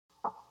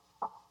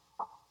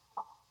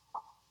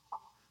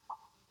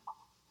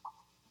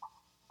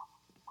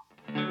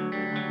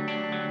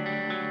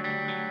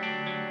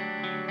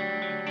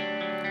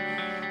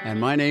And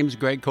my name's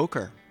Greg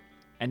Kocher.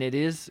 And it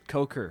is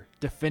Kocher,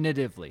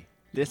 definitively.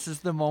 This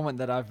is the moment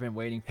that I've been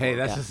waiting for. Hey,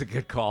 this is a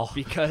good call.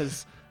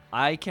 Because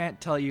I can't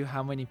tell you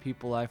how many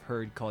people I've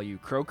heard call you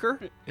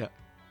Croker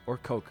or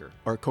Kocher.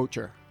 Or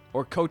Kocher.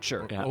 Or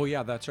Kocher. Yeah. Oh,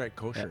 yeah, that's right.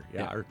 Kosher.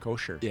 Yeah, or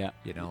kosher. Yeah.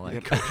 You know, like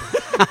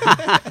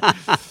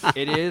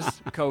It is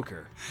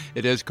Kocher.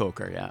 It is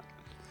Kocher, yeah.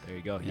 There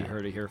you go. You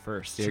heard it here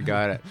first. You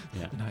got it.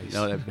 Yeah. Nice.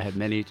 No, I've had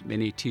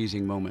many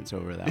teasing moments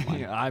over that one.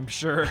 Yeah, I'm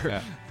sure.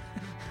 Yeah.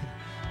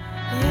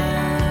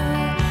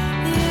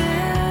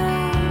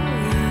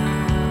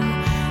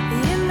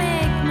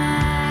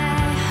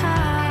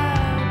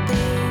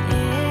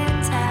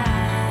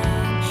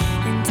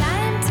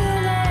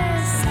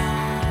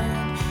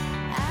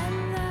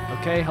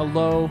 Okay,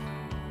 hello.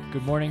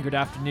 Good morning, good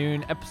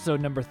afternoon.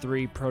 Episode number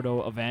 3,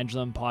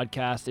 Proto-Evangelism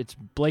Podcast. It's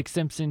Blake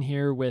Simpson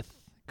here with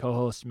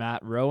co-host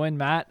Matt Rowan.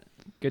 Matt,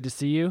 good to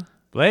see you.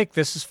 Blake,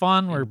 this is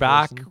fun. We're In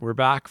back. person. We're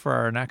back for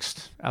our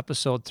next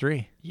episode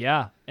 3.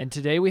 Yeah, and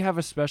today we have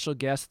a special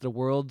guest,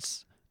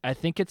 I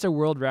think it's a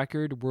world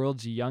record,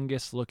 world's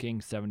youngest looking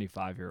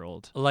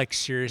 75-year-old. Like,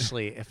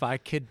 seriously, if I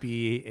could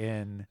be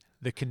in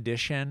the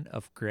condition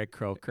of Greg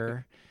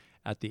Croker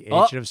at the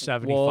age of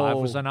 75,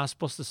 whoa. was I not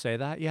supposed to say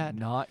that yet?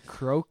 Not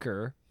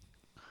Croker.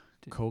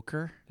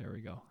 Coker? There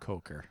we go.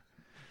 Coker.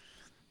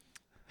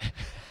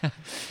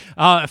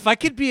 If I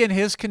could be in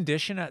his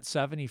condition at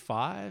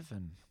 75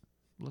 and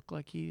look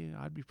like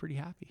I'd be pretty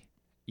happy.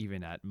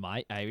 Even at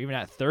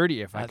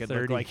 30, if I At could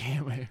 30. look like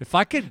him. If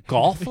I could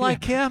golf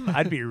like him,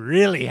 I'd be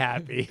really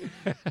happy.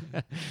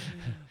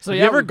 So Have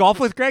yeah, you ever we- golfed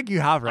with Greg?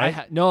 You have,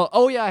 right?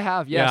 Oh yeah, I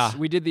have. Yes, Yeah.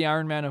 we did the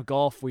Ironman of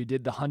golf. We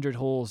did the 100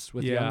 holes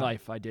with Yeah. Young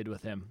Life. I did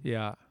with him,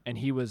 Yeah. and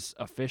he was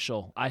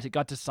official. I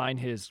got to sign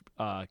his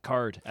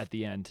card at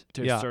the end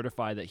to Yeah.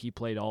 certify that he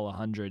played all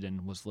 100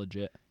 and was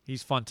legit.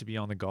 He's fun to be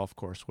on the golf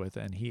course with,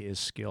 and he is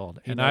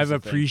skilled. He And knows I've the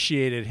thing.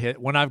 appreciated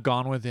when I've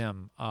gone with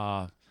him.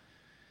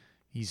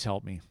 He's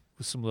helped me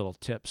with some little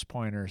tips,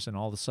 pointers, and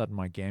all of a sudden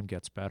my game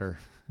gets better.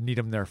 Need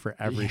him there for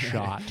every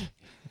shot.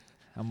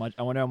 How much?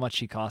 I wonder how much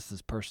he costs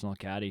his personal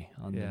caddy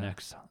on the Yeah.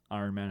 next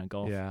Ironman of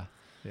golf. Yeah.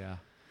 Yeah.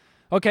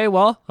 Okay,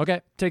 well,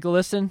 Okay. take a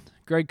listen.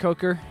 Greg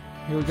Kocher,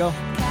 here we go.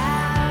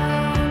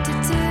 Count to 2,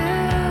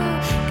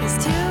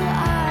 'cause 2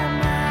 are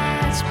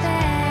much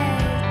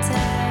better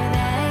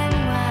than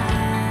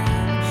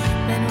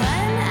 1. When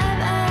one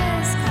of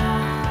us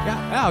calls.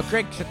 Yeah.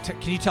 Greg,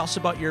 can you tell us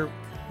about your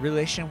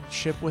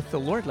relationship with the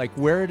Lord? Like,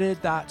 where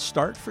did that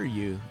start for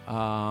you?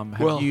 Tell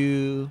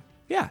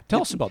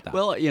us about that.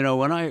 Well,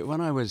 when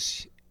I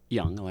was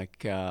young,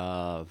 like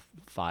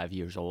 5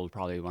 years old,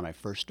 probably when I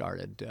first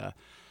started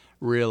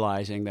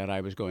realizing that I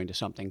was going to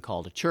something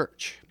called a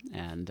church,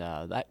 and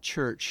that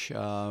church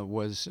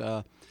was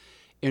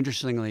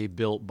interestingly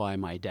built by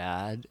my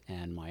dad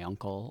and my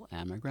uncle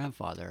and my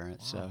grandfather.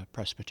 It's a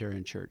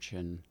Presbyterian church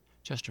in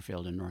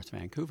Chesterfield in North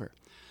Vancouver.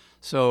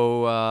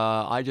 So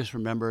I just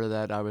remember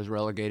that I was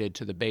relegated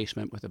to the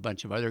basement with a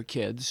bunch of other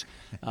kids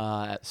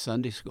at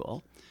Sunday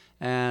school.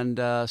 And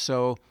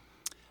so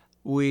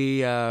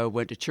we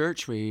went to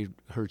church. We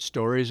heard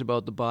stories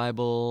about the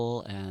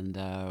Bible, and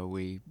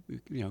we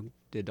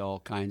did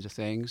all kinds of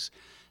things.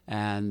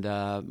 And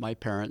my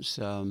parents,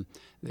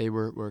 they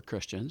were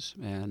Christians,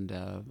 and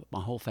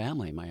my whole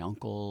family, my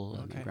uncle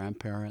and my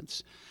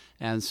grandparents.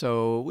 And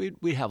so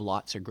we'd have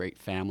lots of great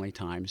family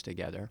times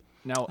together.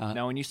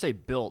 Now, when you say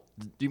built,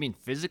 do you mean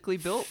physically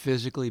built?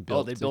 Physically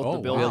built. they built the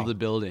Build building. the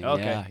building.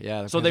 Okay.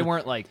 Yeah. So they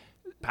weren't like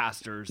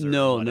pastors or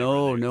No.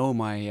 whatever.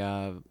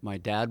 My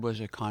dad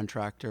was a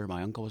contractor.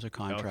 My uncle was a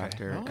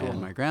contractor, Oh, cool. and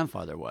my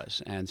grandfather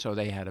was. And so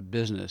they had a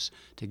business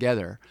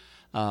together,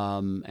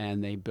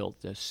 and they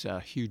built this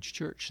huge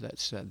church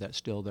that's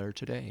still there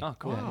today. Oh,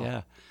 cool.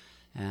 Yeah.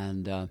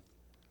 And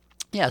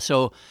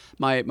so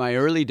my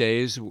early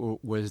days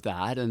was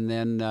that, and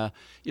then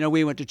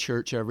we went to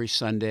church every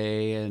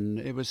Sunday, and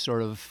it was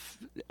sort of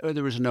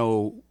there was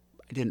no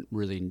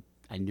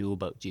I knew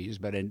about Jesus,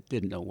 but I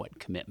didn't know what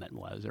commitment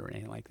was or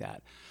anything like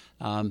that.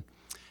 And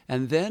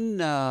then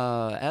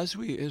as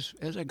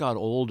I got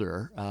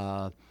older,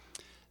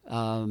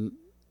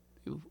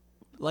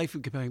 life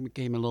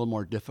became a little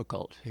more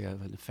difficult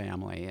in the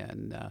family,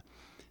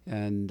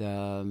 and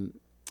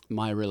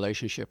my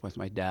relationship with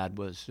my dad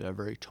was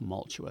very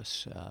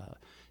tumultuous.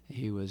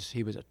 He was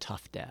a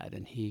tough dad,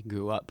 and he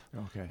grew up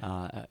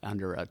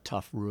under a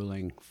tough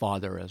ruling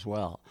father as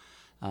well,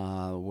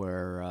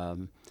 where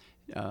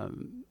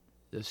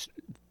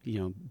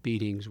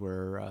beatings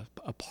were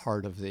a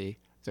part of the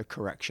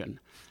correction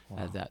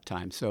at that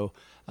time. So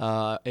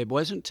it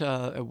wasn't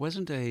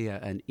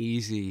an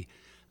easy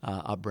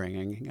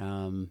upbringing.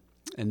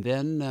 And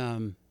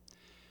then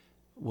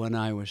when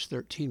I was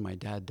 13, my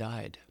dad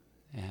died,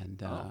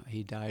 and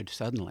he died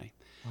suddenly.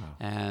 Wow.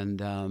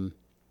 And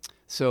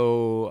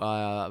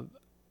so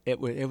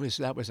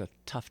that was a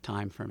tough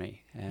time for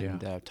me,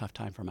 and a tough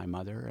time for my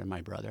mother and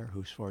my brother,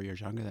 who's 4 years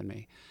younger than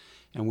me.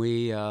 And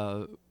we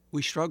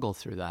struggled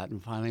through that,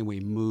 and finally we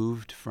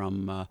moved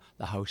from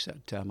the house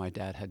that my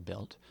dad had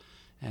built,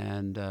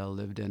 and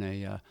lived in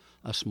a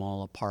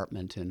small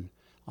apartment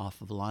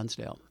off of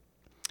Lonsdale.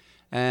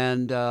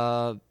 And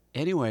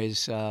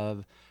anyways,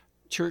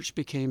 church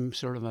became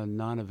sort of a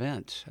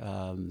non-event.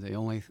 The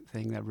only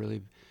thing that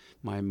really,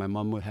 my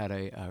mom had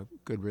a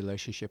good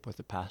relationship with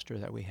the pastor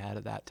that we had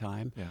at that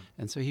time. Yeah.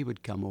 And so he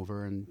would come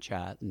over and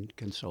chat and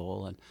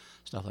console and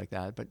stuff like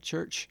that. But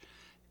church,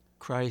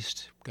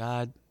 Christ,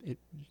 God, it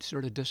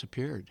sort of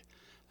disappeared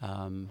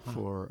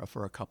for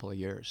a couple of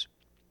years.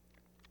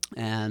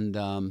 And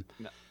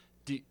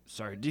Do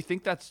you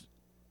think that's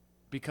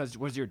because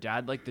was your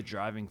dad like the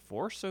driving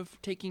force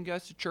of taking you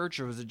guys to church,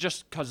 or was it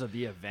just because of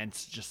the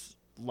events, just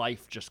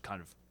life just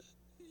kind of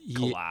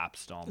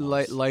collapsed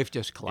almost? Life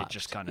just collapsed. It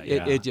just kind of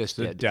it just It's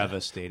a did.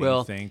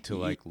 devastating thing to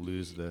like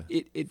lose the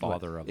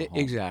father of a home.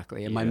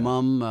 Exactly. And my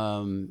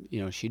mom,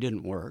 she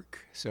didn't work,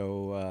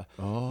 so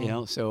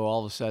so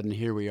all of a sudden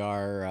here we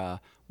are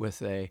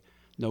with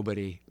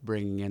nobody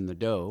bringing in the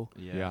dough.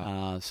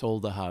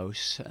 Sold the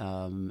house,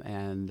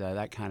 and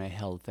that kind of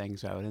held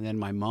things out. And then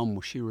my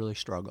mom, she really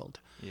struggled.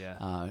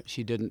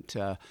 She didn't.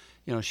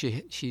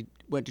 She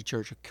went to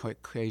church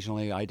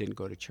occasionally. I didn't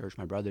go to church.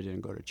 My brother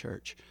didn't go to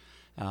church.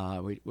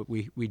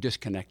 We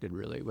disconnected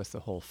really with the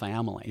whole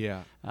family.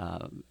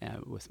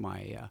 With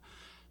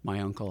my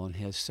uncle and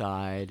his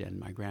side and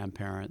my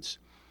grandparents.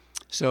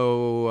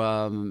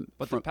 So,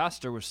 but the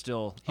pastor was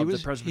still of the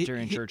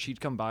Presbyterian church.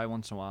 He'd come by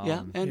once in a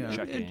while. And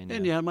check in.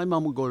 And my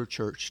mom would go to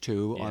church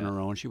too on her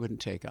own. She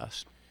wouldn't take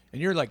us.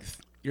 And you're like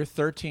you're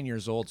 13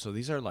 years old, so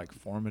these are like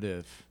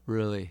formative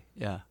really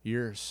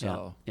years.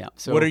 So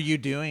So what are you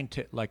doing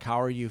to like?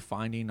 How are you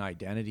finding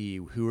identity?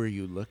 Who are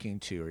you looking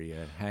to? Are you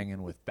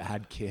hanging with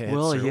bad kids?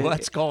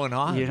 What's going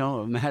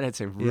on? Matt,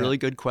 it's a really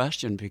good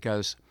question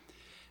because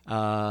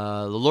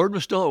the Lord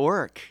was still at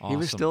work. Awesome. He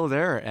was still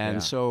there,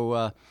 and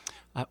so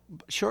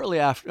shortly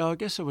after, I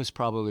guess it was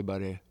probably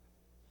about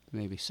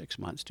maybe 6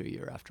 months to a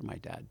year after my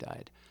dad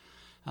died.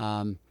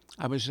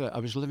 I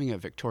was living at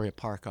Victoria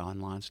Park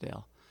on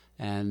Lonsdale.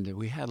 And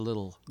we had a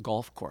little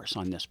golf course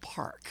on this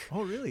park.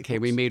 Oh, really? Okay,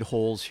 we made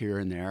holes here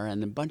and there,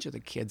 and a bunch of the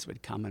kids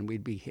would come, and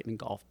we'd be hitting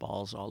golf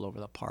balls all over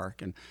the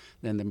park. And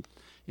then the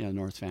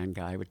North Van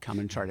guy would come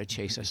and try to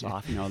chase us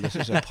off. This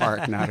is a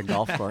park, not a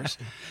golf course.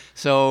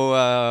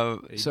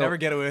 So you never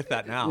get away with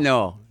that now.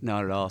 No,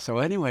 not at all. So,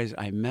 anyways,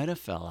 I met a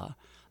fella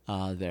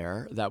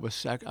there that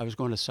was I was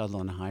going to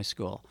Sutherland High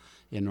School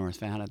in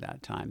North Van at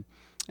that time,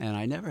 and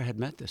I never had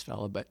met this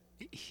fella, but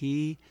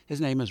his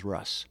name is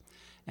Russ.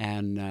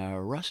 And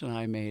Russ and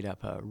I made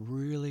up a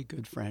really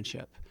good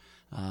friendship,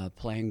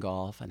 playing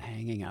golf and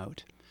hanging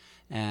out.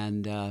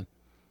 And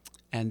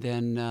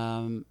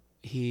then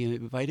he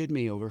invited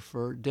me over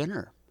for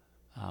dinner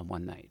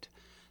one night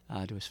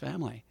to his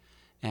family.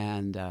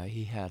 And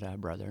he had a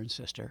brother and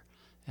sister,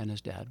 and his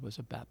dad was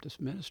a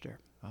Baptist minister.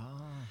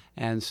 Oh.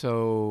 And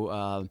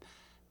so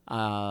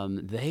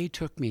they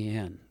took me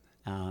in.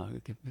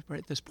 Right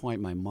at this point,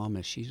 my mom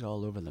she's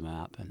all over the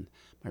map, and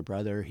my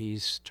brother,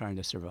 he's trying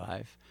to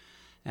survive.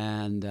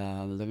 And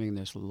living in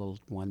this little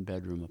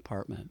one-bedroom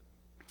apartment.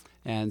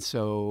 And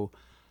so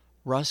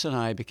Russ and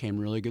I became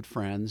really good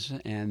friends,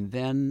 and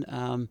then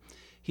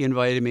he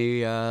invited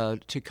me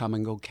to come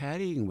and go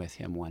caddying with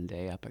him one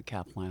day up at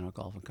Capilano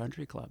Golf and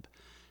Country Club.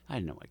 I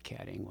didn't know what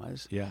caddying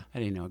was. I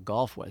didn't know what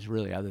golf was,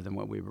 really, other than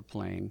what we were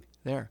playing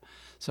there.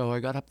 So I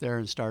got up there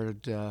and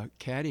started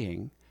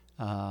caddying,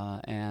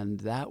 and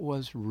that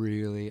was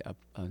really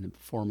an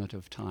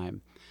formative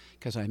time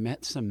because I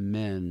met some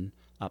men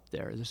up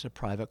there. This is a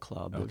private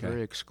club, a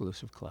very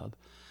exclusive club.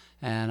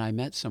 And I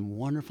met some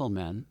wonderful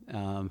men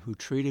who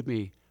treated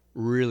me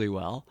really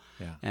well.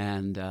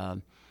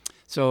 And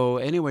so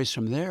anyways,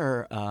 from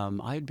there,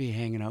 I'd be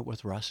hanging out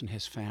with Russ and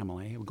his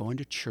family, going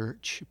to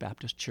church,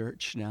 Baptist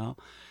church now,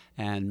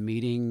 and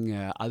meeting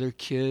other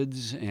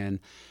kids, and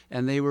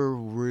they were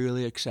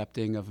really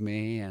accepting of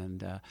me.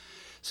 And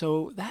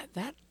so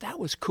that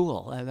was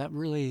cool. That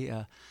really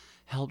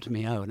helped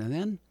me out. And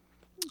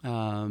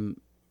then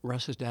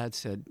Russ's dad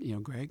said,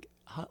 Greg,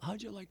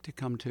 how'd you like to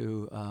come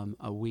to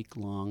a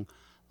week-long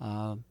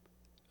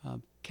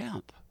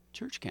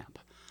church camp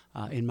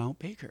in Mount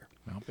Baker?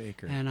 Mount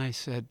Baker. And I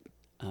said,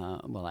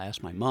 I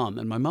asked my mom,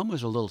 and my mom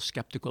was a little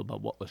skeptical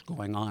about what was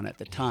going on at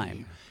the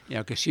time,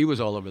 because she was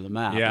all over the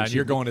map. Yeah, and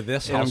you're going to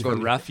this house for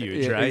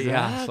refuge, right?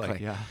 Exactly.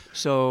 Yeah.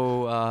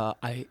 So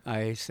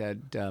I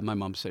said, my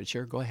mom said,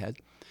 sure, go ahead.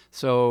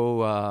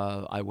 So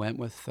I went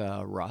with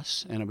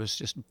Russ, and it was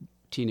just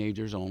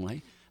teenagers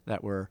only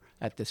that were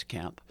at this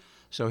camp.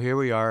 So here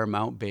we are,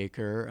 Mount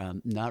Baker,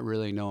 not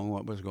really knowing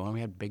what was going on.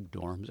 We had big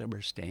dorms that we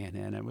were staying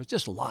in. It was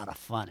just a lot of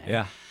fun.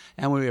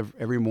 And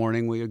every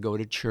morning we would go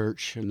to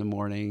church in the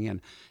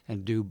morning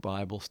and do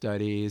Bible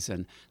studies,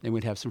 and then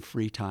we'd have some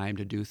free time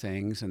to do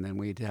things, and then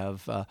we'd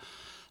have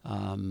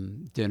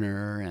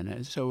dinner.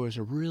 And so it was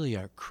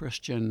a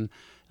Christian,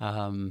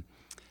 it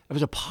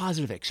was a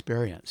positive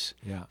experience.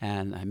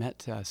 And I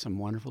met some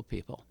wonderful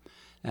people.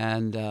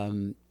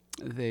 And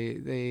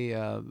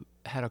they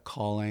had a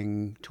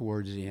calling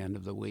towards the end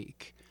of the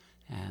week,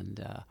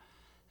 and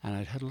And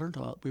I had learned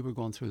a lot. We were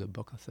going through the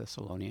book of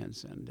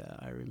Thessalonians, and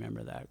I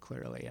remember that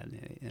clearly.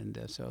 And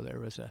so there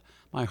was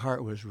my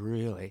heart was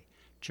really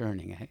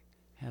churning. I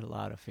had a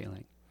lot of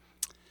feeling.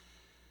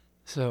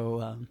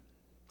 So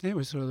there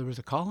was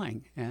a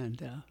calling,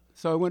 and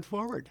so I went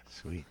forward.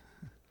 Sweet.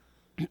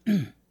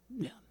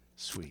 Yeah.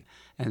 Sweet.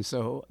 And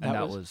so And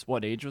that was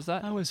what age was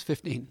that? I was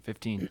 15.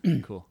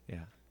 15. Cool.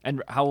 Yeah.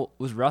 And how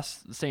was Russ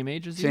the same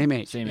age as you? Same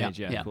age. Same age,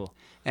 yeah, cool.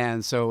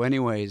 And so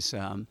anyways,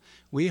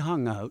 we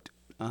hung out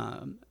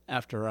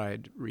after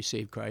I'd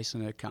received Christ,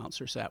 and a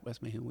counselor sat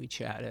with me, and we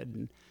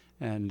chatted,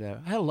 and I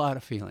had a lot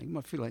of feeling.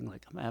 I'm feeling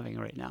like I'm having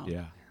right now.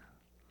 Yeah.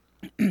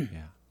 Yeah.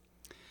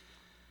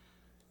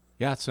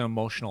 Yeah, it's an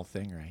emotional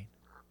thing, right?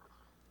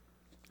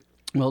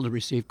 Well, to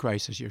receive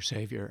Christ as your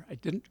Savior, I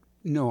didn't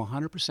know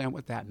 100%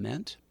 what that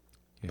meant,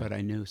 but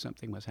I knew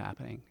something was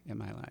happening in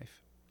my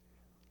life.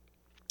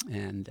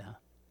 And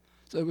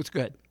so it was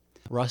good.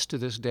 Russ, to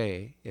this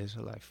day, is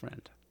a life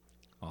friend.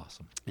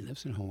 Awesome. He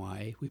lives in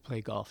Hawaii. We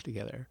play golf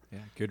together. Yeah,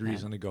 good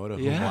reason to go to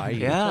Yeah, Hawaii.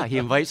 yeah. He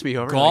invites me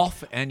over.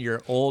 Golf and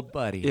your old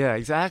buddy. Yeah,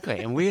 exactly.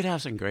 And we'd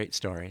have some great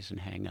stories and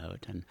hang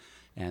out,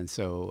 and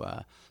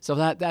so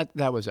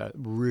that was a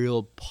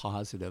real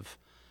positive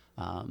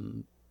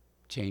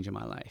change in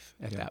my life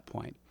at that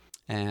point.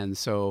 And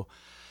so,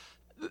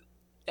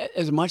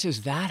 as much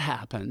as that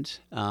happened,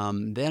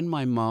 then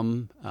my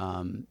mom,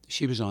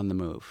 she was on the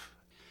move.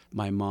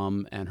 My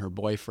mom and her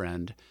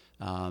boyfriend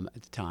at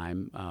the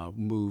time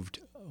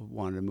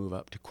wanted to move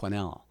up to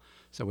Quesnel.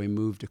 So we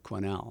moved to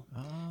Quesnel,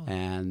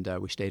 and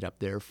we stayed up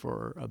there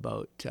for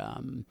about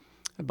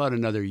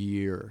another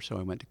year or so.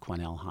 I went to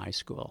Quesnel High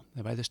School.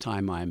 And by this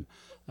time, I'm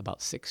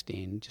about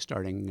 16, just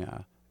starting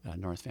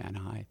North Van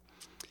High.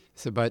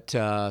 So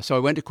I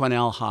went to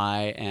Quesnel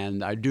High,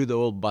 and I'd do the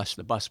old bus.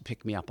 The bus would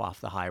pick me up off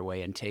the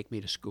highway and take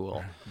me to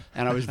school.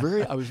 And I was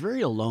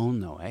very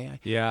alone though.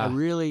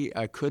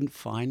 I couldn't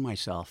find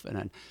myself,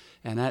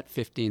 and at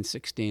 15,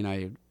 16,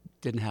 I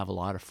didn't have a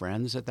lot of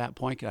friends at that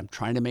point. I'm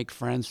trying to make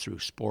friends through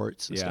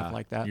sports and stuff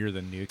like that. You're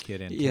the new kid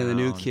in town. Yeah, the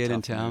new kid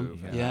in Tough town.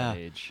 move at Yeah. that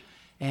age.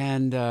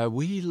 And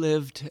we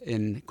lived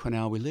in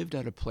Quesnel. We lived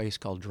at a place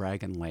called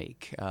Dragon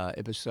Lake.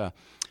 It was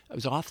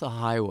off the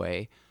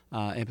highway.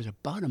 It was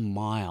about a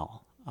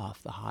mile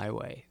off the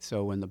highway.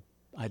 So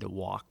I had to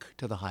walk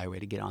to the highway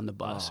to get on the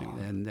bus,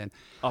 and then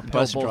Uphill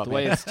bus both drop me,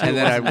 ways, too, and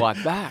then wasn't I'd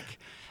walk back.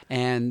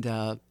 And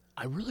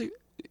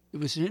it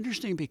was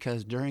interesting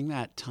because during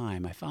that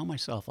time I found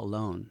myself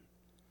alone,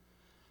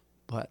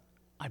 but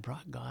I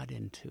brought God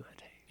into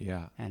it.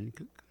 Yeah. And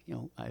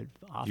You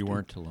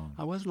weren't alone.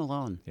 I wasn't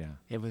alone. Yeah.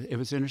 It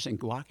was interesting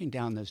walking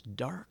down this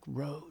dark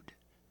road,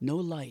 no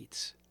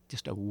lights,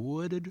 just a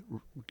wooded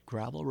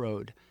gravel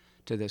road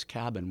to this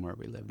cabin where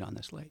we lived on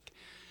this lake.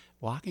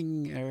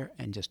 Walking there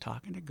and just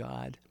talking to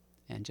God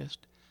and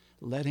just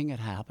letting it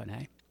happen,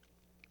 eh?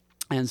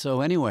 And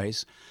so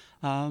anyways,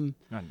 Man,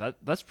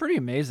 that's pretty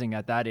amazing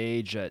at that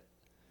age.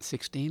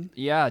 16?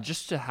 Yeah,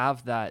 just to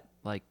have that,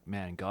 like,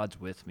 man, God's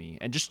with me.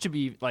 And just to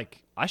be,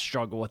 like, I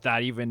struggle with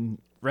that even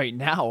right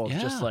now. Of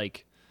just, Yeah.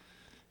 like,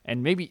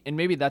 and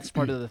maybe that's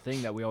part of the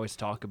thing that we always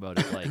talk about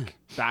is, like,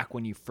 back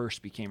when you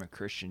first became a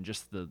Christian,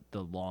 just the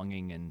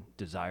longing and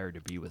desire to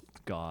be with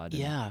God.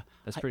 And Yeah.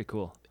 that's pretty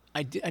cool.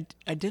 I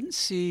didn't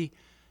see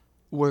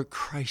where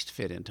Christ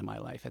fit into my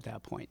life at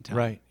that point in time.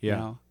 Right, yeah. You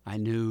know, I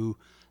knew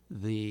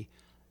there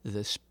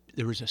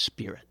was a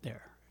spirit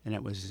there, and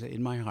it was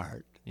in my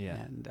heart. Yeah.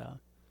 And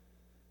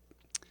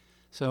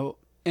so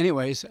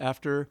anyways,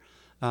 after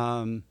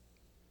the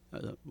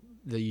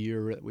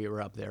year that we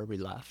were up there, we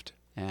left,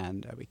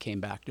 and we came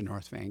back to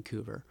North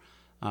Vancouver.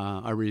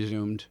 I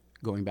resumed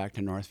going back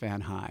to North Van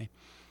High.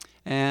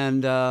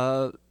 And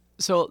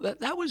so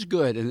that was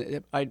good.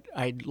 And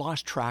I'd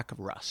lost track of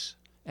Russ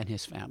and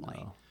his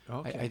family. Oh,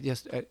 okay. I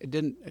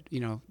didn't,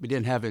 we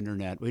didn't have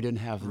internet. We didn't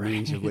have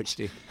means of which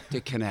to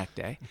connect,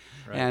 eh?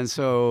 Right. And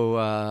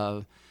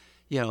so,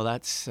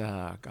 that's,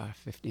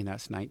 15,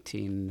 that's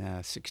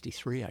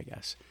 1963, I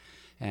guess.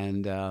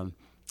 And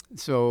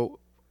so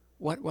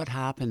what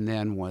happened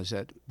then was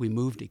that we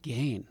moved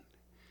again.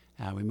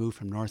 We moved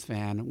from North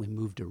Van, we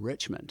moved to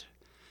Richmond.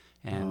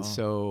 And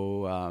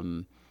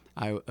so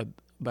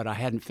but I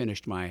hadn't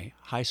finished my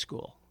high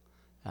school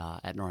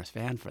at North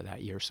Van for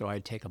that year, so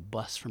I'd take a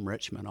bus from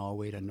Richmond all the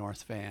way to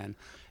North Van,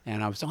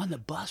 and I was on the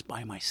bus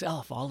by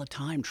myself all the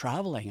time,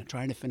 traveling and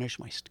trying to finish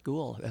my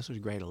school. This was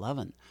grade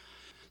 11.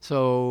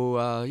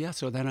 So,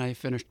 so then I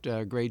finished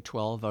grade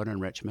 12 out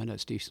in Richmond at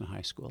Stevenson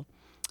High School.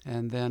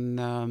 And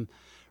then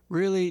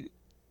really,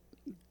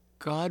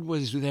 God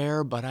was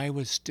there, but I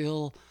was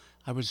still,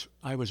 I was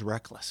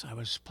reckless. I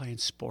was playing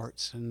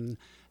sports, and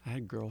I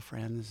had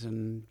girlfriends,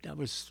 and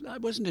I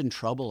wasn't in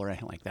trouble or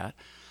anything like that.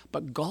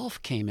 But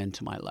golf came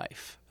into my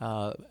life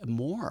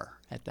more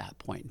at that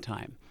point in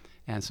time.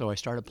 And so I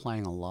started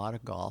playing a lot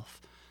of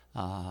golf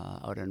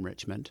out in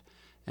Richmond,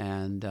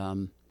 and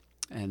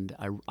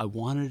I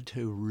wanted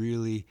to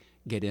really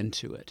get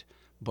into it.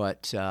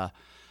 But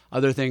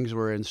other things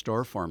were in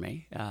store for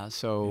me,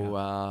 so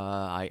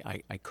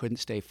I couldn't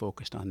stay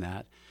focused on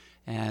that.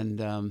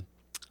 And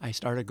I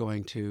started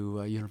going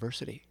to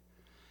university.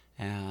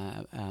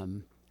 I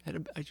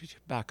should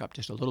back up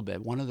just a little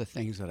bit. One of the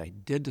things that I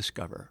did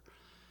discover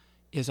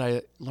is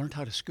I learned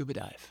how to scuba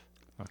dive.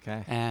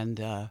 Okay. And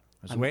I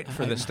was waiting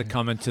for this to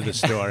come into the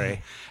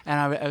story. and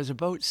I was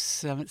about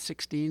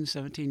 16,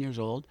 17 years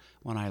old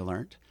when I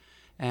learned.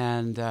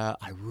 And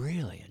I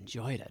really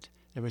enjoyed it.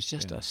 There was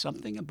just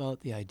something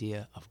about the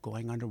idea of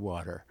going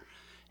underwater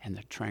and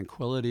the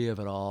tranquility of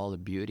it all, the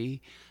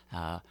beauty,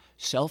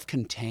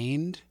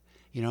 self-contained.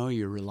 You know,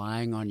 you're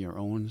relying on your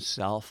own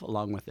self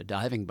along with the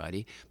diving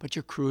buddy, but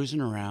you're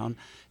cruising around.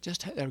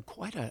 Just had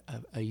quite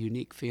a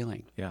unique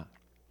feeling. Yeah.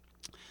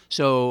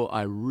 So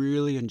I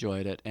really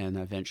enjoyed it, and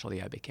eventually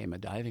I became a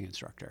diving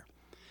instructor.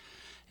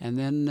 And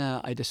then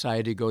I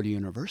decided to go to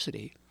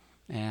university,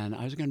 and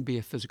I was going to be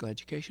a physical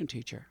education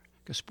teacher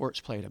because sports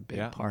played a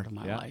big part of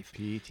my life.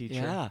 PE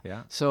teacher.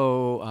 Yeah.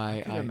 So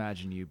I could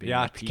imagine you being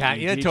Yeah, a PE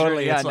can't you? teacher.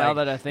 Totally. Yeah, It's now like-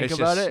 that I think it's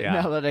about just- it, yeah.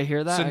 now that I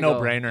hear that, It's a I go,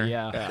 no-brainer.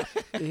 Yeah.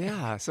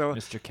 yeah. So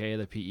Mr. K,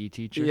 the PE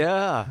teacher.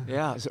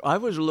 yeah. So I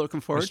was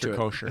looking forward to Mr. it.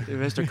 Kocher.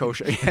 Mr.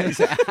 Kocher.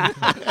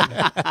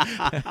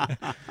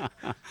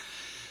 Yes.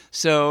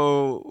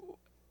 So,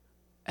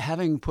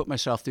 having put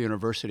myself through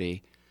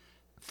university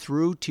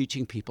through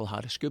teaching people how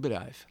to scuba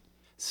dive.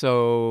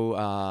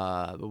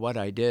 So what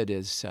I did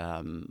is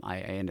I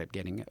ended up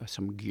getting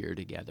some gear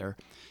together,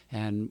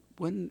 and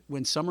when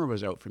summer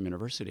was out from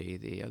university,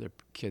 the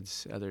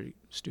other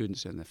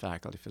students in the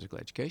faculty of physical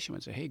education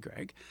would say, "Hey,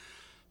 Greg,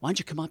 why don't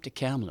you come up to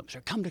Kamloops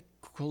or come to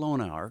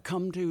Kelowna or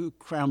come to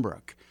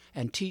Cranbrook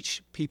and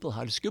teach people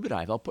how to scuba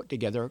dive? I'll put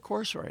together a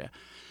course for you."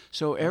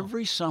 So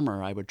every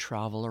summer I would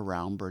travel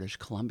around British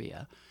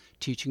Columbia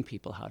teaching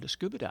people how to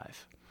scuba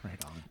dive.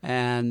 Right on.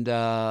 And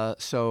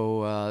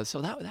so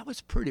that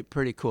was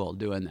pretty cool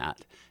doing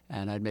that.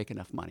 And I'd make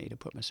enough money to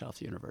put myself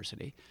to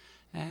university.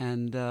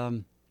 And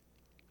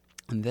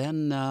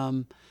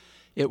then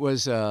it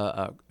was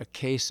a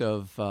case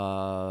of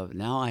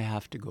now I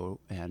have to go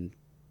and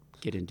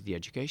get into the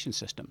education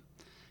system.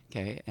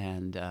 Okay,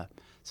 and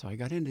so I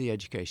got into the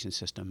education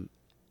system,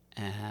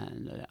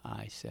 and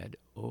I said,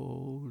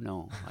 "Oh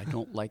no, I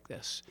don't like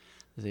this.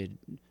 The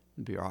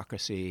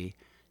bureaucracy,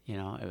 you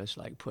know, it was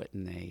like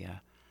putting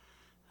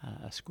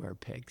a square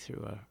peg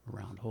through a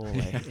round hole.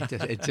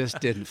 It just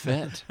didn't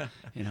fit,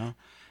 you know."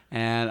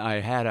 And I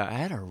had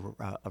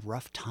a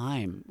rough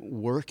time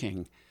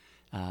working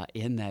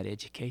in that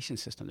education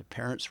system. The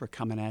parents were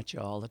coming at you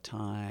all the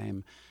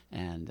time,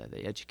 and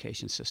the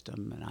education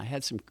system. And I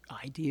had some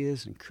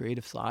ideas and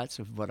creative thoughts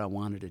of what I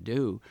wanted to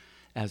do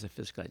as a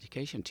physical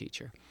education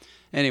teacher.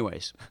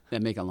 Anyways, to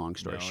make a long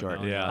story short,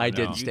 I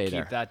didn't stay you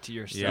there. Keep that to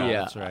yourself.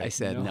 Yeah, that's right. I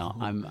said, no,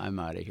 I'm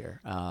out of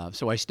here.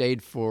 So I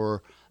stayed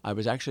I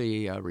was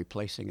actually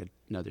replacing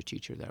another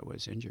teacher that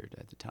was injured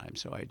at the time.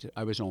 So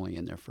I was only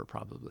in there for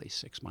probably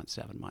 6 months,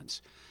 7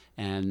 months.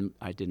 And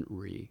I didn't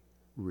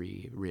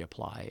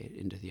reapply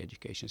into the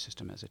education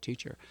system as a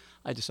teacher.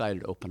 I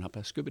decided to open up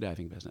a scuba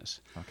diving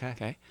business.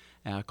 Okay.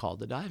 Called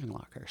the Diving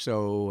Locker.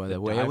 So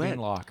the way I went. Diving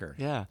Locker.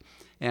 Yeah.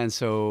 And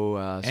so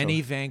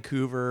Any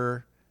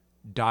Vancouver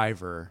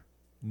diver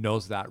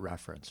knows that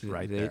reference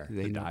right there.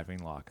 They the know. Diving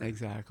Locker.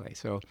 Exactly.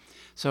 So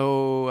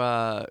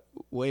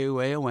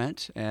way I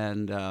went,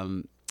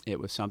 and it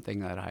was something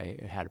that I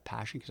had a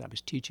passion because I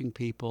was teaching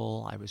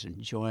people. I was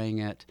enjoying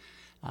it.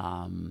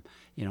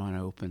 You know, and I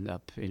opened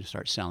up and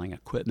started selling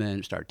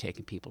equipment, started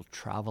taking people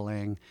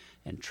traveling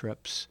and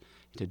trips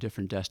to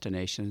different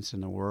destinations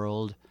in the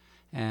world,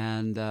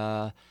 and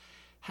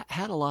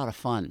had a lot of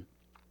fun.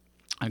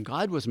 And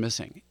God was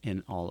missing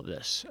in all of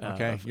this.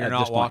 Okay, at you're this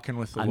not point. walking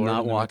with the I'm Lord.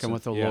 not in the walking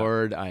midst with of- the yeah.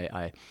 Lord.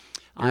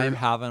 I'm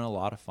having a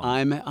lot of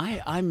fun.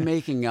 I'm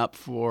making up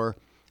for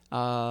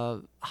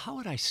how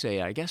would I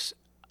say? I guess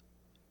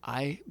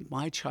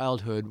my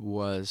childhood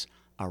was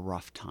a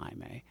rough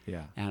time,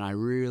 Yeah. and I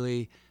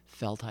really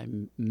felt I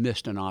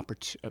missed an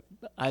opportunity.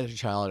 As a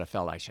child, I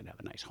felt I should have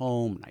a nice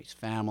home, nice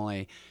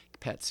family,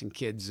 pets and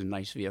kids, and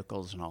nice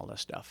vehicles, and all this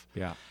stuff.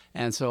 Yeah.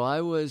 And so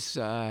I was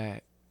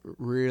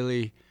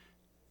really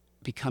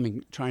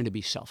trying to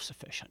be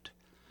self-sufficient.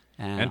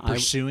 And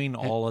pursuing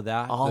all of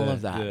that. all the,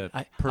 of that.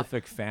 The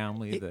perfect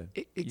family,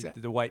 exactly.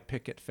 the white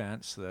picket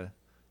fence,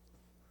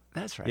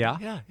 That's right.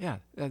 Yeah? Yeah.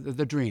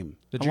 The dream.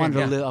 The I wanted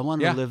dream, to yeah. live. I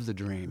wanted Yeah. to live the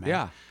dream.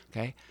 Yeah.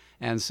 Okay.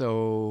 And so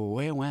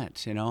away I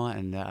went, you know,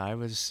 and I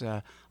was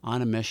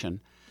on a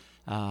mission.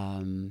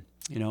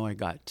 You know, I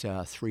got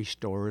 3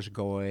 stores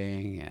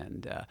going,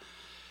 and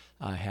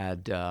I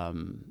had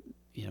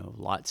you know,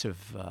 lots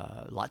of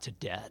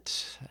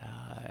debt,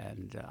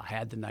 and I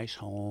had the nice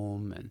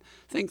home, and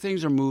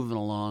things are moving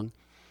along.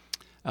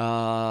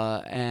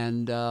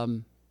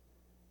 And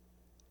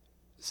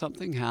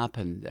something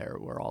happened there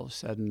where all of a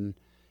sudden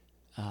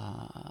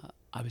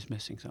I was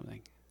missing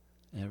something.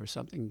 There was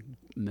something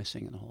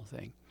missing in the whole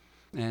thing.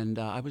 And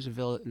I was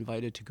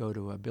invited to go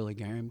to a Billy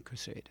Graham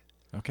crusade.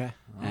 Okay.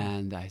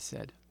 And I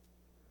said,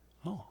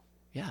 "Oh,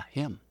 yeah,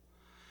 him."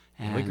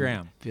 Billy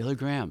Graham. Billy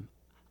Graham.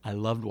 I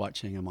loved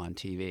watching him on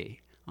TV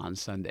on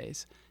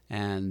Sundays.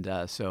 And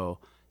so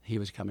he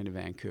was coming to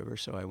Vancouver,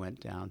 so I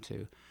went down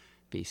to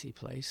BC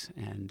place,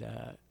 and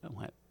I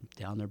went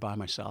down there by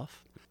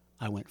myself.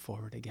 I went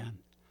forward again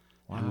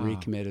and Wow.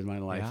 recommitted my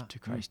life Yeah. to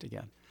Christ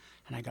again.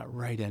 And I got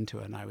right into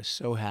it, and I was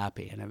so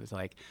happy. And it was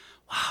like,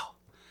 wow,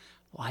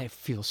 well, I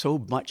feel so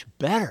much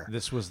better.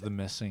 This was the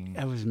missing.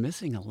 I was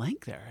missing a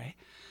link there, right?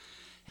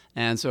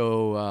 And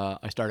so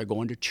I started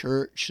going to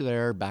church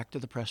there, back to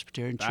the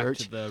Presbyterian Back church.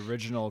 to the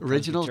original Church,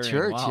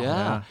 Presbyterian. Wow.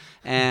 yeah.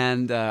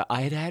 And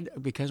I had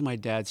because my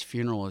dad's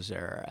funeral was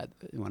there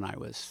when I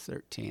was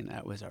 13.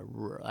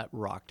 That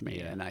rocked me,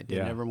 and I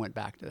Yeah. never went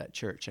back to that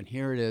church. And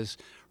here it is,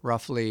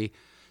 roughly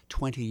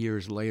 20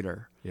 years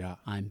later. Yeah.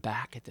 I'm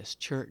back at this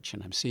church,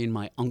 and I'm seeing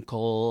my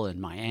uncle and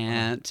my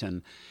aunt,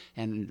 and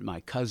my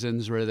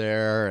cousins were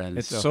there,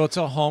 and So it's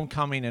a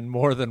homecoming in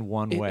more than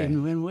one way.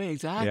 in one way,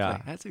 exactly.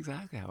 Yeah. That's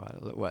exactly how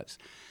it was.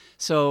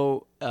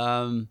 So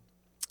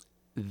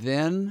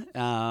then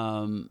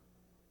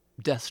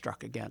death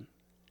struck again.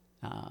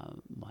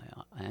 My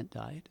aunt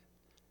died,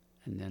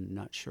 and then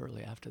not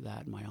shortly after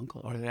that, my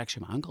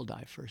uncle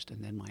died first,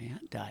 and then my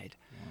aunt died.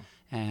 Wow.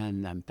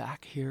 And I'm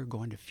back here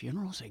going to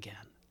funerals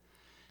again.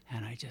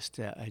 And I just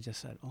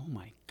said, oh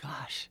my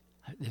gosh,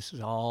 this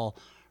is all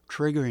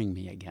triggering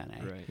me again.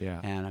 Eh? Right.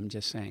 Yeah. And I'm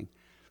just saying,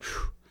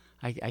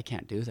 I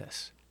can't do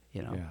this,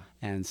 you know. Yeah.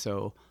 And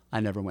so I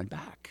never went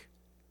back.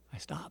 I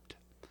stopped.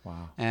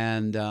 Wow.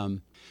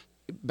 And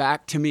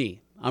back to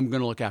me, I'm going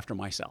to look after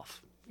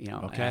myself, you know.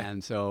 Okay.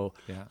 And so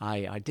Yeah.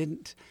 I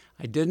didn't.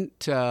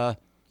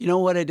 You know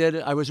what I did?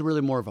 I was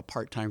really more of a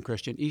part-time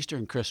Christian. Easter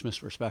and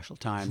Christmas were special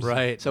times.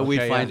 Right. So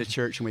we'd Okay, find yeah. a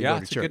church and we'd Yeah, go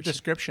to it's church. a good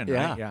description,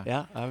 Yeah, right?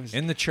 yeah. I was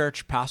In the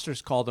church,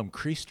 pastors called them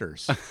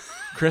Creasters.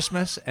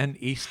 Christmas and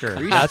Easter.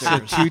 That's the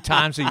 2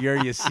 times a year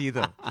you see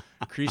them.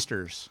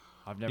 Creasters.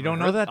 I've never You don't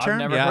know heard- that term? I've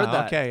never yeah, heard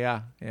that. Okay,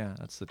 yeah. Yeah,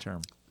 that's the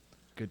term.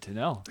 Good to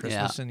know.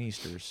 Christmas and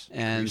Easters.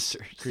 and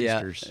Creasters.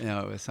 yeah, you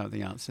know, it was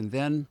something else. And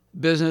then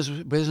business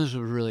was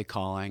really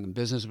calling.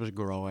 Business was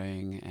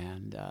growing,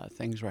 and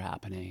things were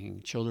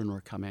happening. Children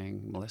were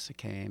coming. Melissa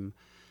came.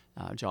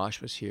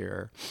 Josh was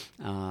here,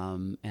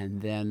 and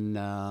then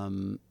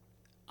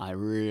I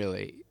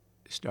really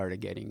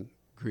started getting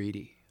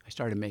greedy. I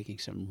started making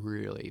some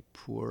really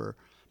poor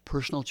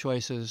personal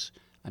choices.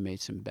 I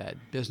made some bad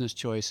business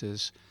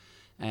choices,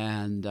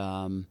 and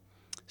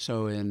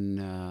so in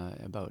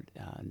about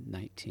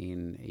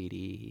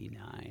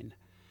 1989,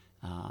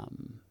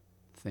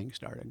 things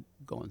started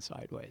going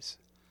sideways.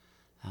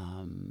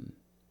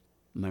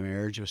 My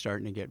marriage was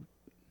starting to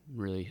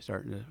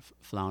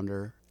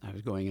flounder. I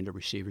was going into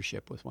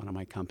receivership with one of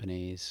my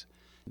companies.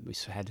 We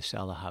had to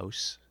sell the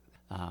house.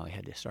 We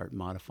had to start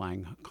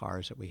modifying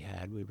cars that we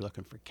had. We were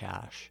looking for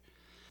cash.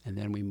 And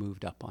then we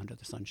moved up onto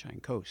the Sunshine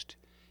Coast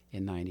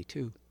in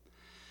 92.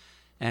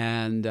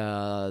 And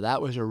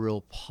that was a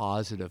real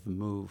positive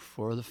move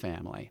for the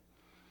family.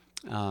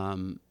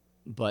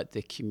 But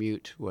the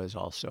commute was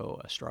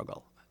also a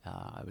struggle.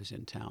 I was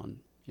in town,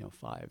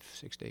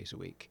 5-6 days a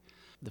week.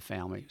 The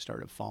family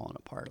started falling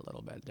apart a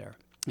little bit there.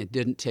 It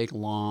didn't take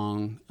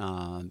long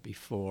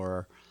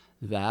before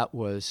that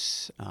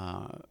was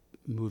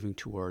moving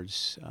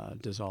towards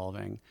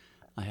dissolving.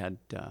 I had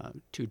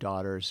 2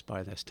 daughters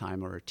by this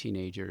time, or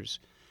teenagers.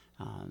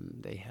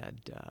 They had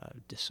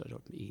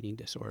eating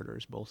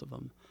disorders, both of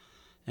them.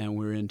 And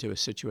we were into a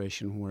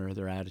situation where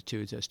their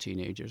attitudes as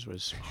teenagers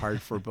was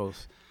hard for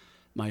both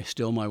my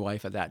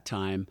wife at that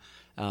time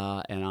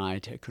and I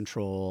to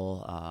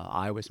control.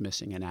 I was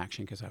missing in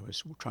action because I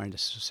was trying to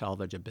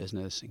salvage a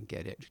business and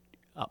get it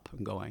up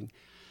and going.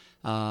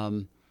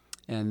 And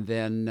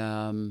then,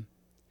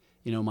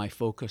 my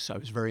focus, I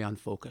was very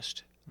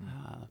unfocused.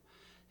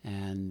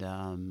 And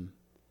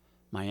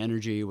my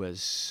energy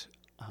was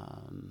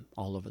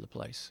all over the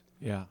place.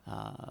 Yeah.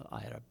 I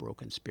had a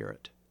broken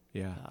spirit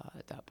Yeah.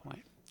 at that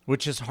point.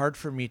 Which is hard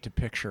for me to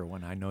picture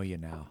when I know you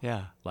now.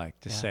 Yeah. Like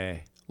to Yeah.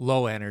 say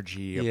low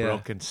energy, a Yeah.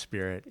 broken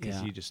spirit, because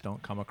Yeah. you just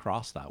don't come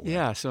across that way.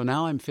 Yeah, so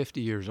now I'm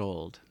 50 years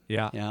old.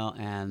 Yeah.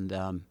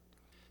 And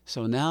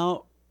so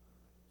now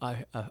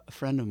a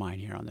friend of mine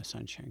here on the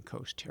Sunshine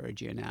Coast, Terry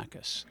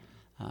Giannakis,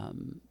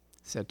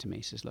 said to me,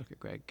 he says, look,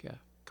 Greg,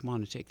 come on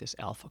and take this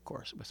Alpha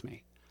course with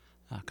me.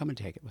 Come and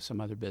take it with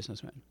some other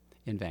businessmen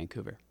in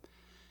Vancouver.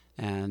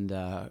 And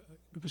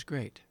it was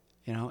great,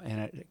 and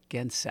it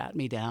again sat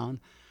me down,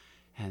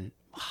 and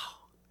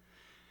wow,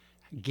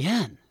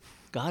 again,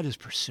 God is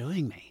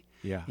pursuing me.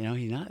 Yeah.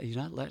 He's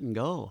not letting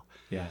go.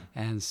 Yeah.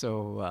 And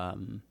so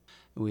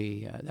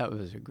that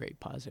was a great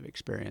positive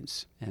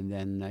experience. And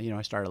then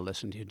I started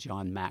listening to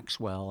John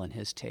Maxwell and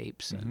his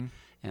tapes,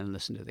 and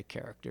listen to the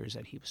characters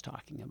that he was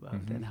talking about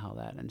and how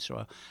that. And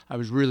so I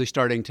was really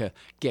starting to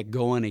get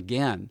going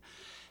again.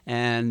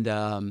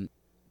 And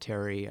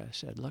Terry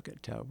said, look,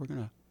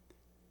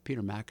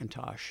 Peter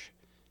McIntosh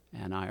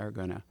and I are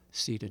going to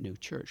seed a new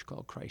church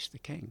called Christ the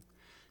King.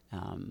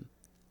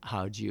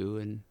 How'd you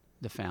and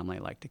the family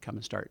like to come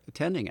and start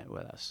attending it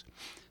with us?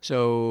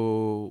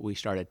 So we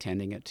started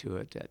attending it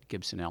at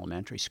Gibson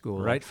Elementary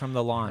School. Right from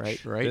the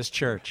launch. Right. This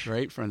church.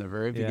 Right from the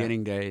very Yeah.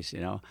 beginning days,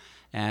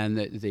 And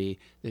the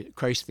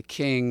Christ the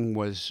King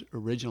was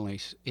originally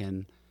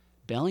in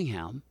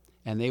Bellingham,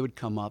 and they would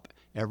come up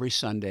every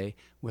Sunday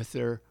with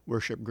their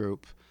worship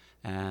group,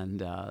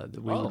 and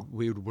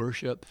we would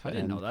worship. I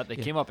didn't and, know that. They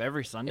yeah, came up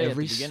every Sunday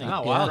every at the beginning.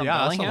 Oh, Yeah. wow. From Yeah,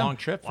 that's a Bellingham? long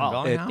trip from Wow.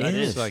 Bellingham. It That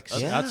is. like,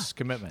 Yeah. that's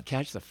commitment.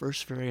 Catch the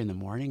first ferry in the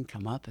morning,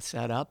 come up,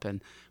 set up,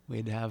 and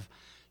we'd have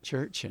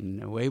church,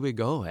 and away we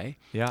go, eh?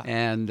 Yeah.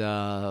 And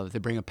they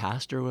bring a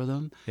pastor with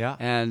them. Yeah.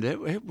 And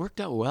it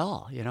worked out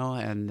well,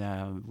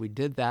 and we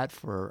did that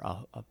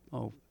for,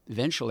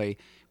 eventually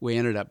we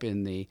ended up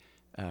in the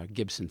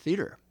Gibson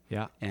Theater.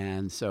 Yeah.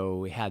 And so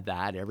we had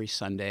that every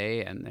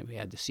Sunday, and then we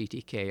had the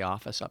CTK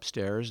office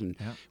upstairs, and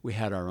Yeah. we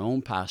had our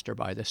own pastor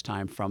by this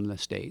time from the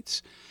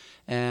States.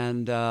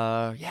 And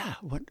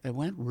it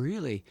went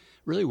really,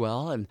 really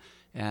well.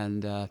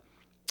 And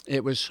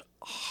it was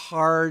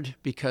hard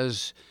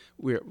because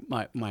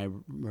my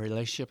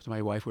relationship with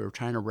my wife, we were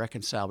trying to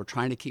reconcile, we're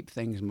trying to keep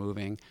things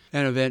moving.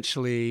 And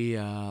eventually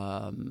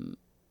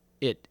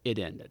it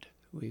ended.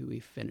 We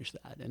finished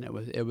that, and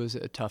it was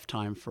a tough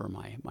time for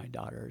my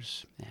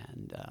daughters,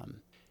 and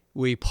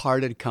we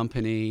parted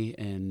company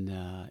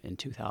in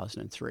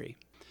 2003.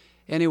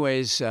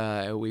 Anyways,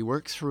 we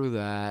worked through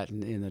that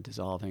in the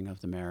dissolving of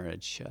the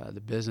marriage.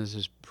 The business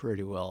is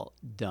pretty well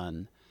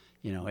done.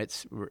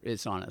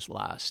 It's on its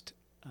last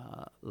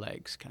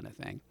legs, kind of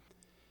thing.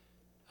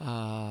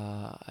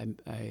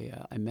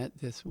 I met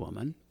this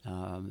woman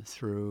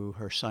through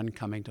her son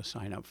coming to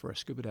sign up for a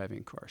scuba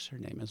diving course. Her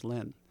name is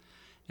Lynn.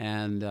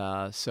 And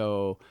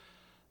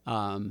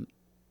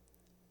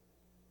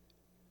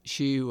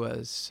she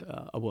was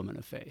a woman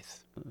of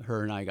faith.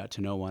 Her and I got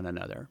to know one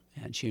another,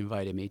 and she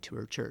invited me to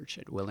her church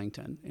at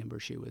Willington, where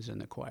she was in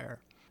the choir.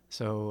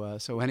 So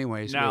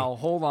anyways. Now,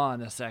 hold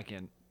on a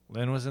second.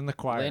 Lynn was in the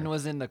choir. Lynn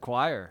was in the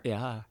choir.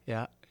 Yeah.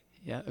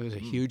 It was a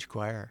huge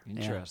choir.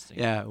 Interesting.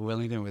 Yeah,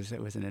 Willington was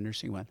an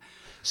interesting one.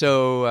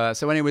 So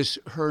anyways,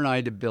 her and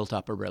I built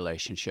up a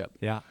relationship.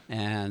 Yeah.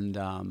 And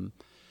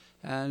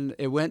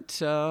it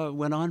went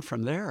on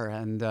from there.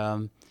 And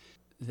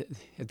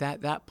at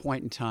that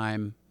point in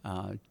time,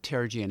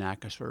 Tara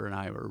Giannakis and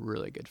I were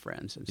really good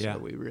friends, and so Yeah.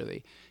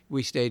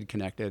 we stayed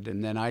connected.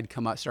 And then I'd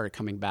started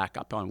coming back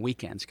up on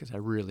weekends because I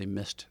really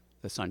missed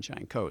the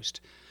Sunshine Coast.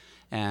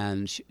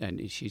 And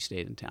she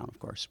stayed in town, of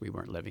course. We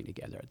weren't living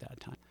together at that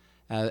time.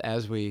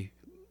 As we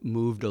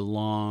moved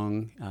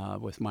along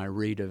with my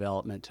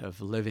redevelopment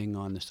of living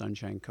on the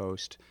Sunshine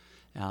Coast,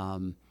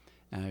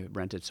 I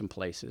rented some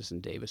places in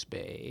Davis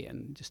Bay,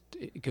 and just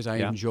because I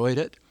enjoyed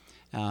it.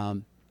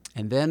 And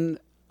then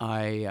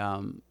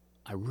I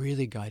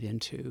really got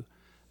into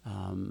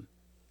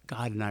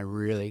God, and I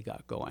really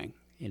got going,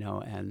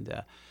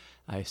 and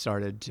I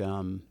started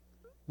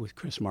with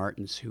Chris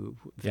Martins, who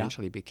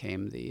eventually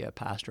became the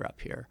pastor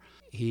up here.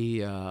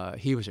 He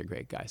was a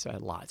great guy, so I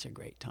had lots of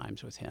great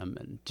times with him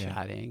and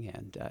chatting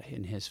and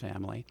in his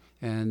family.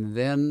 And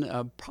then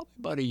probably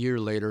about a year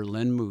later,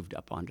 Lynn moved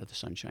up onto the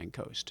Sunshine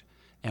Coast,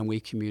 and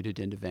we commuted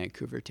into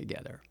Vancouver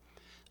together.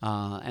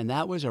 And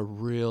that was a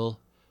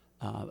real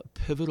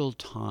pivotal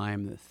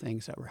time, the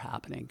things that were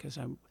happening, because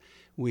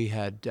we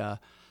had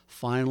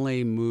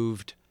finally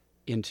moved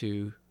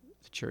into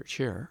the church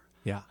here.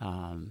 Yeah.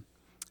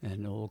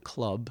 An old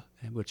club,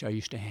 which I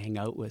used to hang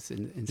out with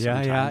in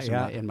Yeah,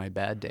 sometimes in my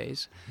bad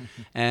days.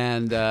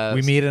 And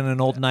we meet in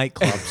an old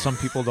nightclub. Some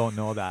people don't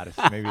know that if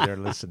maybe they're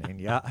listening.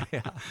 Yeah.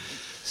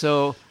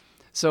 So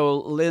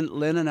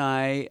Lynn and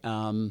I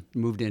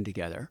moved in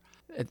together.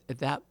 At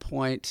that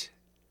point,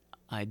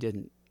 I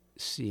didn't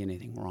see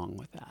anything wrong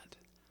with that.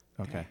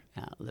 Okay.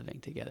 Living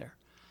together.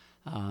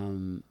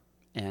 Going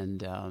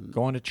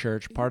to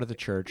church, part of the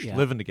church,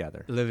 living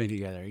together. Living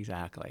together,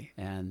 exactly.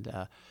 And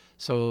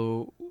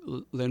so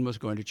Lynn was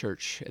going to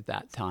church at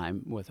that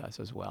time with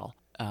us as well.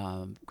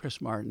 Chris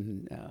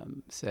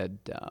Martin said,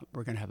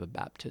 we're going to have a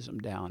baptism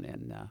down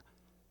in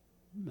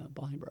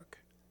Bolingbrook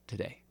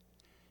today.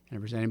 And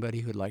if there's anybody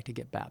who'd like to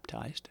get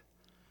baptized,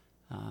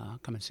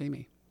 come and see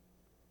me.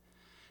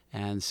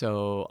 And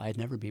so I'd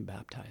never been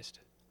baptized.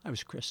 I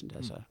was christened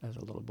as a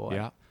little boy.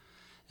 Yeah.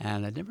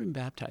 And I'd never been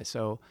baptized.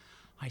 So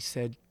I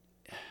said,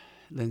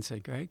 Lynn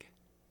said, Greg,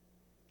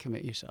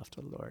 commit yourself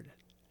to the Lord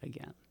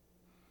again.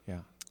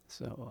 Yeah.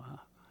 So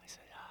I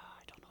said,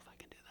 I don't know if I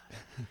can do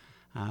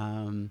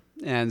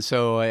that. And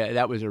so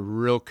that was a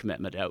real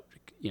commitment out,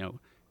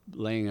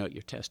 laying out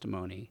your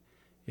testimony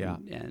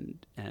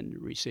and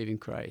receiving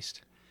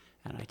Christ.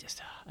 And I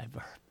just, I've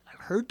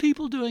heard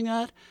people doing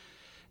that.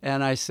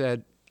 And I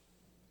said,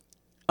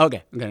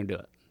 okay, I'm going to do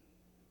it.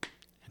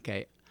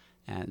 Okay.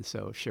 And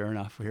so sure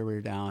enough, here we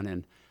were down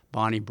in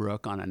Bonnie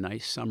Brook on a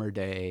nice summer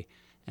day.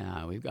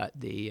 We've got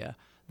the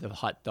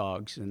hot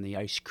dogs and the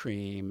ice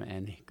cream.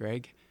 And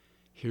Greg,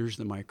 here's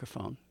the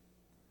microphone.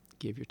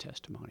 Give your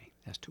testimony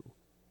as to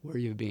where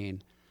you've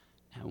been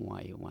and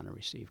why you want to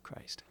receive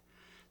Christ.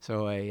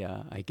 So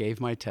I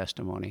gave my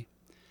testimony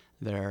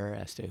there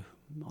as to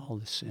all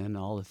the sin,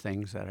 all the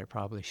things that I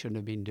probably shouldn't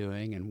have been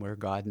doing, and where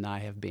God and I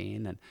have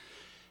been.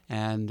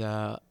 And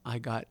I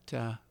got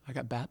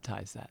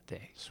baptized that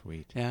day.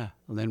 Sweet. Yeah,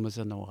 Lynn was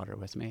in the water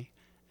with me,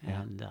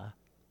 and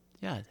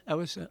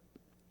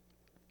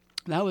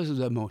that was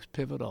the most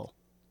pivotal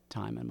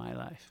time in my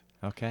life.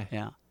 Okay.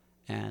 Yeah,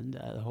 and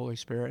the Holy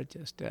Spirit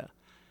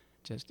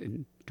just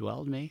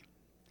indwelled me,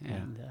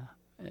 and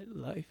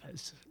life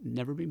has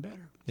never been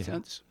better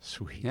since.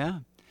 Sweet. Yeah.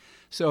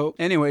 So,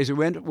 anyways,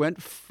 we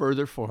went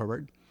further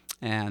forward,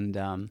 and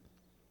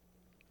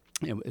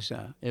it was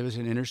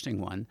an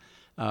interesting one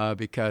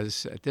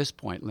because at this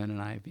point, Lynn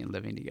and I have been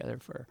living together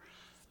for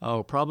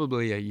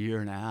probably a year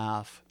and a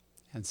half,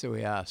 and so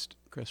we asked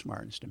Chris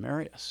Martins to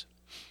marry us,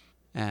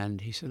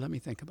 and he said, "Let me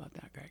think about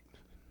that, Greg.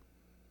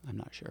 I'm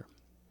not sure."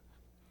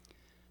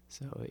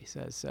 So he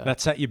says,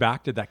 That set you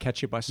back? Did that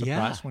catch you by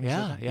surprise when you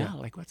said that? Yeah,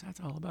 like what's that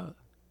all about?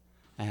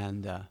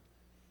 And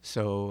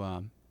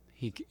so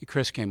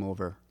Chris came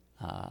over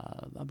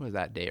about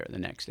that day or the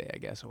next day, I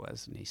guess it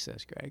was, and he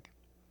says, "Greg,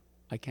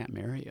 I can't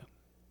marry you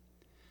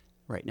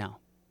right now."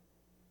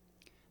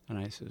 And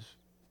I says,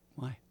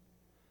 "Why?"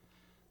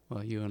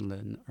 "Well, you and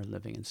Lynn are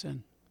living in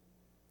sin.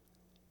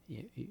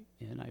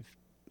 And I've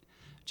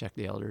checked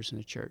the elders in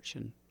the church,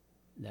 and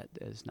that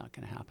is not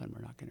going to happen.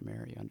 We're not going to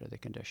marry you under the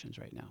conditions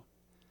right now.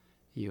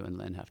 You and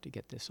Lynn have to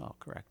get this all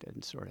corrected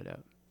and sorted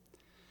out."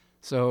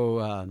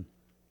 So,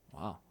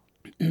 Wow.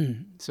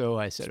 so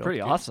I said, It's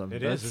pretty "Okay." awesome.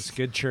 It is. It's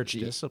good church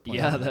discipline.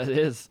 Yeah, that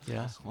is.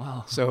 Yeah.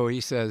 Wow. So he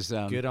says,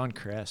 Good on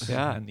Chris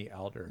Yeah. and the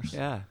elders.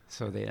 yeah.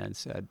 So they then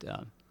said,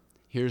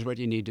 "Here's what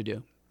you need to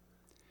do."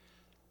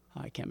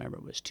 I can't remember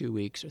if it was 2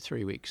 weeks or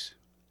 3 weeks.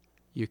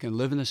 You can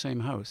live in the same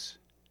house,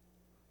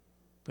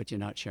 but you're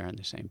not sharing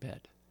the same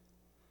bed.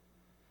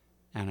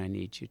 And I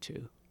need you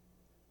to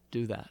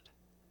do that.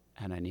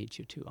 And I need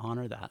you to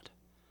honor that.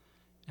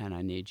 And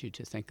I need you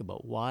to think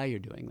about why you're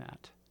doing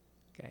that,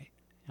 okay,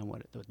 and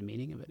what the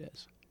meaning of it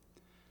is.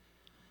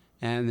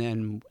 And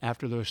then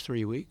after those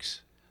 3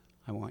 weeks,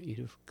 I want you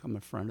to come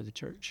in front of the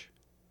church,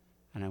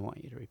 and I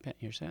want you to repent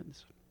your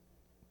sins.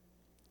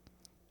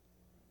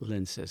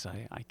 Lynn says,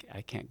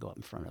 I can't go up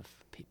in front of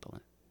people.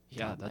 And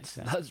Yeah, talk like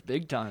that. that's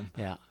big time.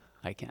 Yeah,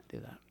 I can't do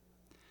that.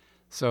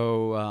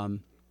 So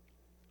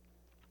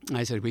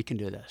I said, we can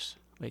do this.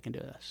 We can do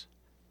this.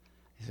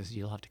 He says,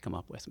 you'll have to come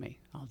up with me.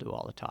 I'll do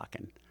all the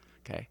talking.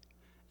 Okay.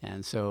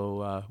 And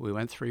so we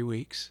went 3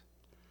 weeks.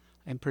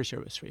 I'm pretty sure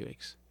it was 3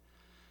 weeks.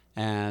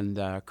 And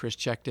Chris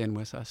checked in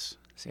with us,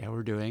 see how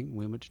we're doing.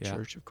 We went to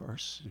church, of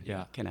course.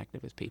 Yeah.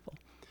 Connected with people.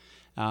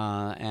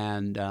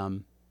 And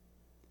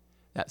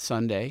that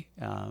Sunday,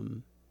 we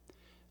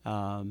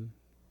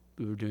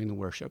were doing the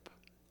worship.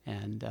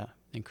 And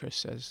Chris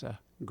says,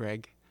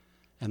 Greg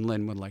and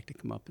Lynn would like to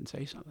come up and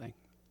say something.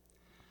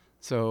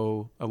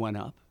 So I went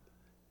up,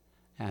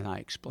 and I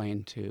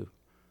explained to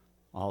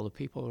all the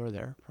people who were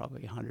there,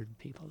 probably 100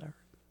 people there,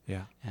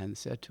 Yeah. and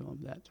said to them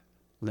that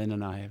Lynn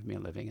and I have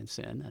been living in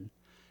sin,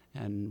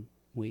 and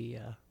we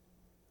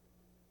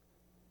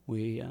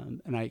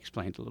and I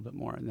explained a little bit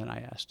more, and then I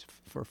asked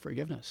for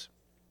forgiveness.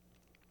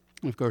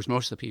 And of course,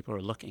 most of the people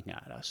are looking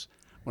at us,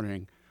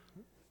 wondering,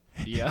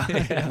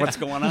 Yeah. what's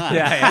going on?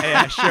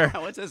 Yeah, sure.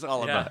 What's this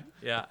all about?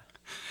 Yeah.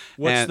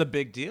 What's And- the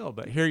big deal?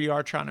 But here you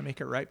are trying to make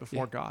it right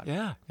before God.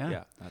 Yeah.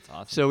 That's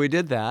awesome. So we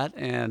did that,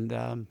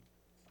 and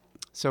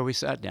so we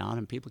sat down,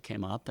 and people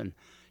came up, and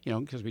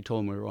because we told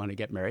them we were going to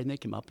get married, and they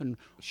came up and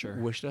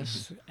wished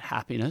us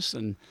happiness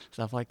and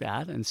stuff like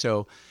that. And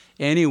so,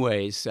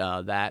 anyways,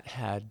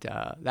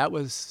 that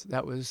was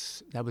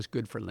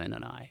good for Lynn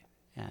and I,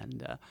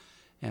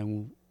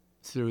 and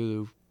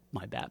through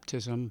my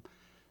baptism,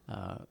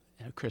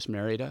 Chris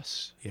married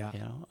us. Yeah.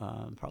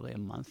 Probably a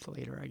month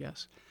later, I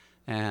guess,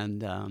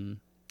 and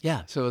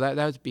so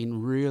that's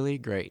been really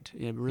great.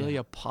 Really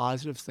a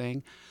positive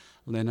thing.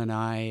 Lynn and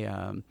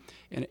I,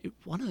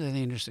 one of the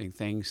interesting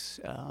things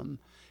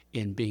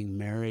in being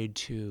married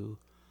to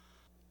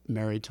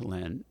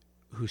Lynn,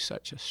 who's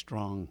such a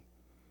strong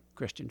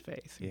Christian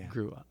faith,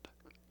 grew up,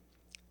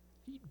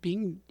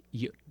 being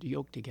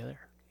yoked together,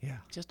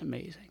 just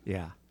amazing.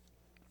 Yeah.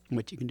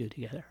 What you can do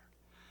together,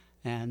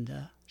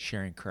 and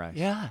Sharing Christ.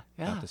 yeah,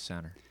 At the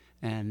center.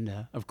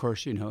 and of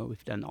course,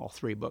 we've done all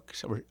 3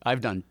 books.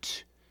 I've done.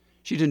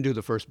 She didn't do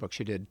the first book.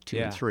 She did 2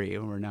 and 3,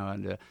 and we're now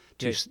on to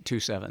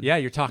 2-7. Yeah,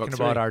 you're talking Book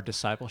about 3. our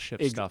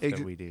discipleship stuff that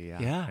we do.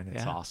 Yeah, And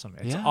it's yeah. awesome.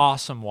 It's Yeah.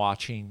 awesome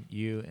watching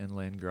you and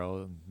Lynn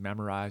grow, and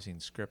memorizing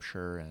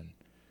scripture, and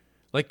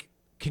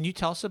can you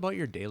tell us about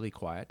your daily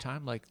quiet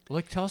time? Like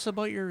tell us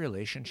about your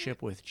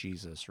relationship with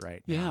Jesus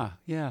right now.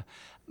 Yeah.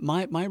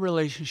 My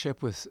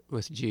relationship with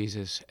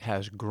Jesus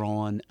has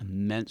grown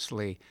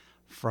immensely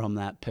from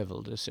that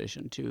pivotal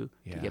decision to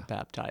get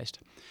baptized,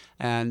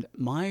 and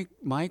my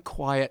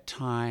quiet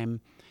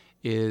time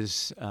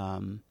is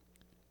not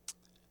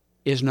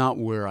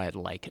where I'd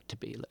like it to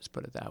be. Let's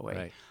put it that way.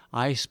 Right.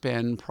 I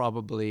spend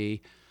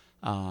probably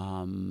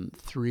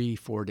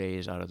 3-4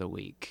 days out of the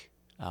week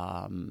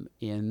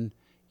in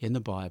the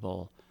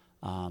Bible,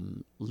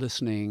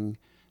 listening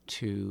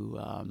to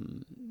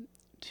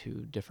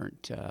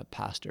different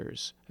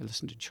pastors. I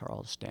listen to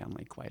Charles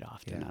Stanley quite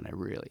often, and I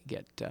really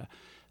get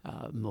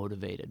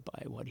motivated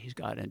by what he's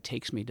got. And it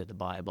takes me to the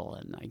Bible,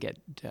 and I get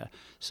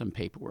some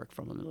paperwork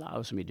from him that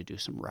allows me to do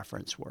some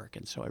reference work.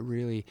 And so I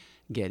really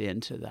get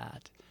into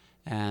that.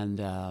 And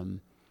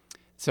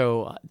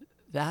so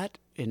that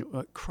in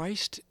what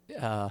Christ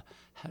has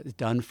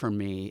done for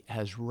me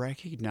has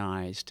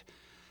recognized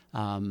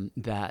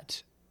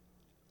that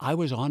I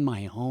was on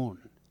my own.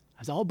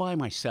 I was all by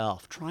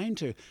myself, trying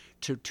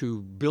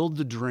to build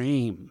the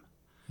dream.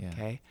 Yeah.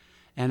 Okay,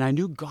 and I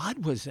knew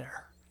God was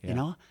there. Yeah. You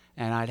know,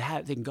 and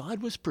then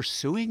God was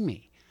pursuing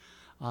me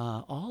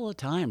all the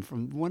time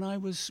from when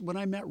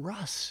I met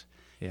Russ.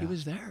 Yeah. He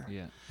was there.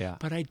 Yeah. Yeah.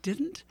 But I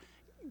didn't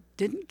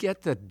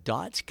get the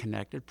dots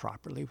connected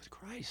properly with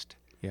Christ.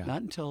 Yeah.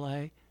 Not until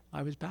I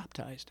was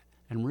baptized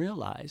and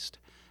realized,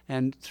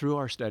 and through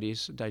our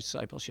studies,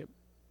 discipleship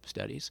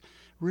studies,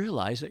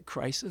 realized that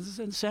Christ is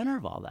the center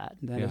of all that,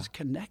 and that Yeah. is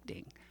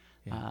connecting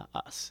Yeah.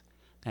 us,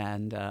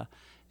 and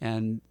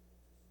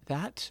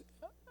that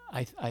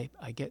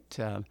I get.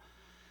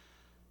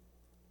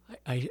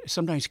 I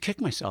sometimes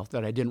kick myself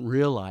that I didn't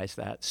realize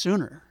that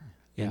sooner,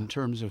 in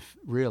terms of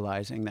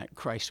realizing that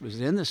Christ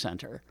was in the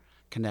center,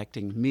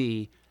 connecting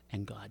me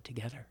and God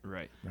together.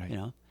 Right. Right. You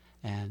know,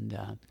 and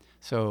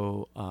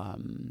so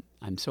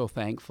I'm so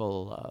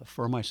thankful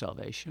for my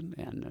salvation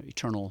and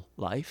eternal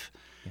life,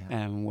 Yeah.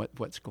 and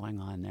what's going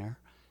on there.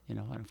 You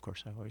know, and of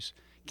course I always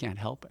can't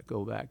help but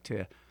go back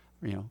to,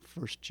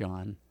 1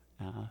 John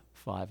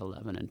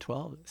 5:11 and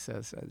 12. It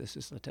says, "This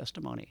is the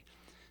testimony.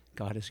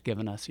 God has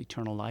given us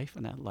eternal life,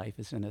 and that life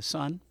is in His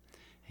Son.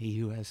 He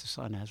who has the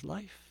Son has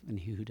life, and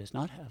he who does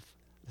not have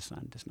the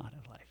Son does not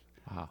have life."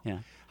 Wow. Yeah.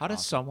 How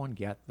does someone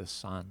get the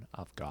Son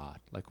of God?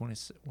 Like when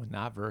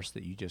that verse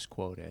that you just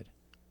quoted,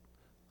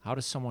 how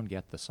does someone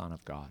get the Son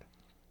of God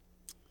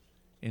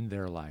in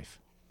their life?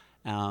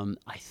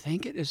 I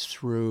think it is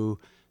through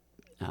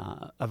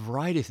a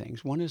variety of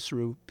things. One is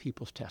through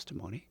people's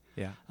testimony.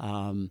 Yeah.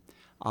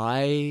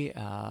 I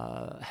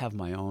have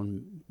my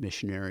own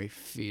missionary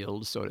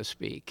field, so to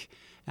speak.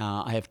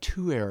 I have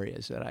three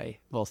areas,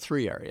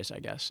 I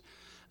guess,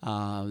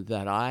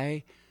 that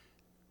I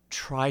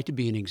try to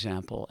be an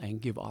example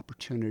and give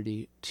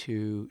opportunity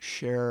to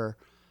share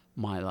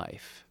my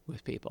life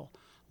with people.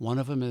 One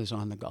of them is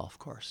on the golf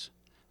course.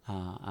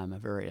 I'm a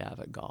very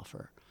avid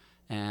golfer,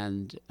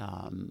 and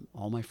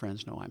all my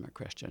friends know I'm a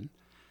Christian.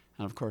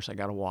 And of course, I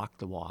got to walk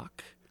the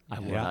walk.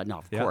 Of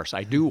course,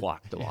 I do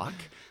walk the walk.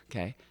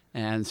 Okay,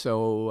 and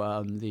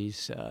so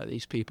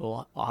these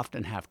people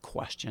often have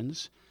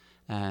questions,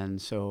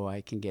 and so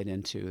I can get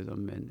into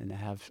them and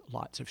have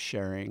lots of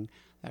sharing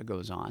that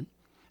goes on.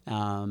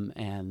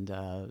 And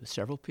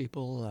several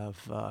people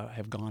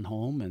have gone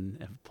home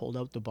and have pulled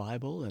out the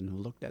Bible and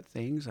looked at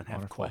things and have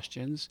Wonderful.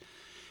 questions.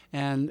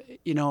 And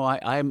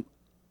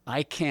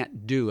I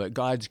can't do it.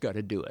 God's got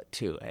to do it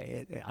too.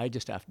 I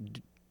just have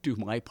to do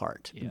my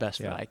part the best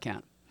that I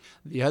can.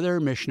 The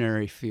other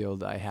missionary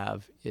field I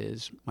have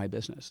is my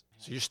business.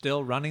 So you're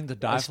still running the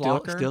dive Still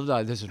locker?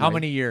 dive. This is How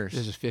many years?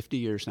 This is 50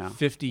 years now.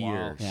 50 Wow.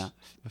 years. Yeah,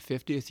 the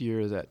 50th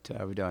year that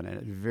we've done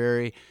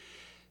it.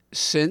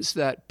 Since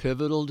that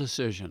pivotal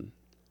decision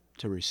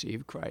to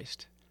receive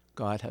Christ,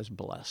 God has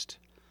blessed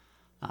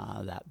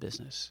that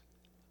business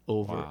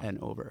over Wow. and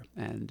over.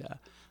 And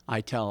I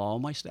tell all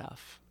my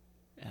staff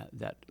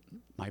that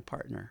my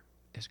partner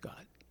is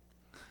God.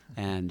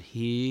 And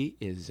He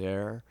is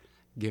there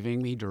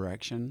giving me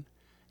direction.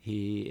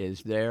 He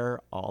is there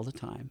all the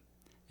time.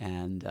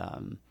 And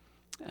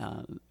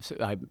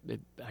so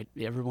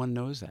everyone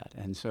knows that.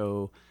 And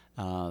so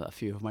a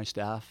few of my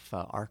staff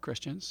are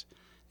Christians.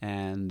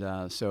 And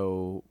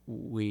so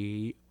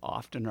we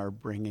often are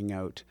bringing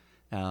out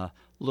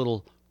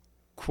little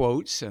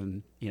quotes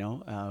and,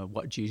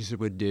 what Jesus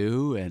would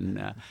do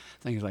and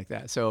things like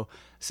that. So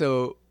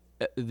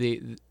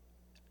the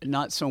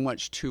not so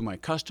much to my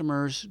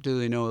customers do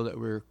they know that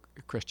we're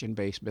a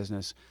Christian-based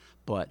business,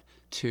 but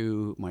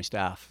to my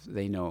staff,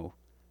 they know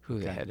who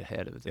the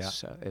head of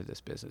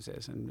this business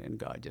is, and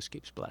God just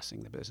keeps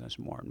blessing the business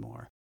more and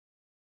more.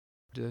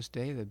 To this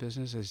day, the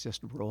business is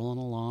just rolling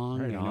along.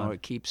 Right on.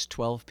 It keeps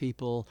 12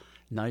 people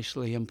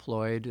nicely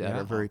employed that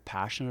are very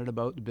passionate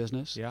about the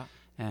business. Yeah.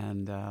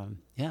 And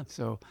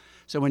so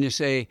when you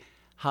say,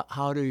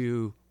 how do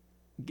you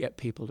get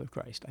people to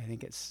Christ? I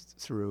think it's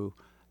through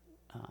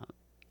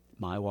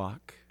my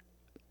walk,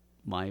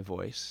 my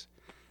voice,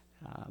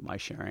 my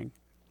sharing.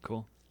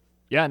 Cool.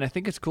 Yeah, and I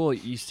think it's cool.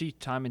 You see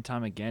time and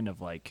time again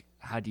of like,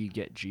 how do you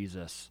get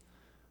Jesus?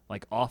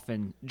 Like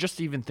often,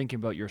 just even thinking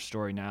about your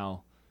story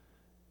now,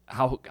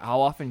 how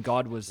often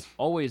God was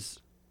always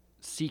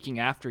seeking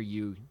after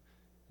you,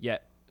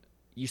 yet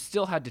you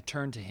still had to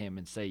turn to Him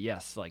and say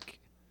yes. Like,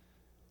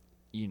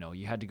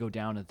 you had to go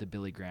down at the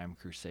Billy Graham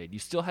crusade. You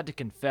still had to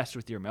confess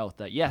with your mouth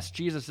that yes,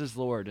 Jesus is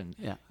Lord,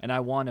 and I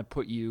want to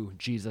put you,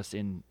 Jesus,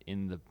 in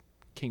the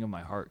King of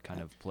my heart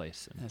kind of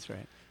place. And That's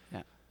right.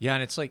 Yeah. Yeah,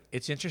 and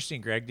it's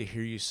interesting, Greg, to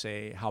hear you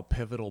say how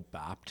pivotal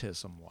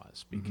baptism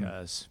was,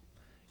 because,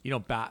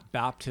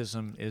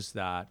 baptism is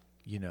that,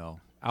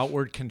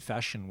 outward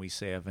confession, we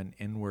say, of an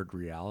inward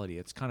reality.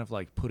 It's kind of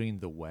like putting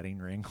the wedding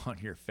ring on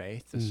your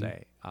faith to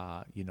say,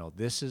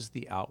 this is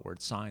the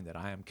outward sign that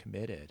I am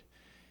committed.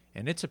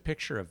 And it's a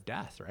picture of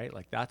death, right?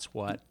 Like that's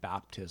what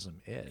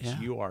baptism is. Yeah.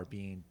 You are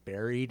being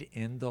buried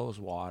in those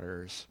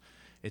waters.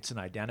 It's an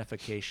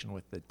identification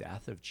with the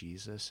death of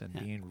Jesus and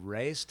being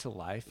raised to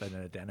life, and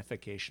an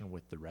identification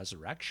with the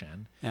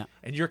resurrection. Yeah.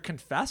 And you're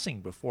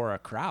confessing before a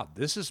crowd,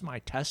 this is my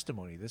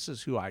testimony. This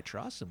is who I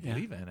trust and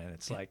believe in. And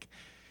it's like,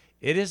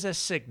 it is a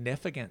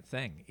significant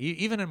thing.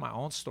 Even in my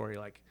own story,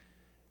 like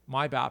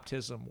my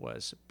baptism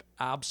was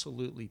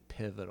absolutely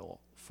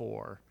pivotal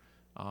for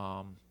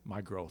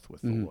my growth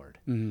with the Lord.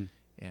 Mm-hmm.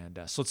 And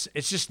so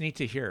it's just neat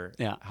to hear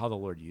how the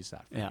Lord used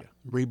that for you.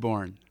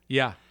 Reborn.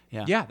 Yeah.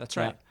 Yeah. Yeah, that's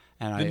right.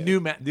 And the new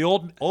man, the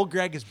old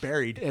Greg is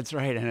buried. It's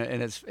right,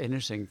 and it's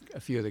interesting. A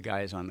few of the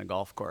guys on the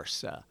golf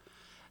course,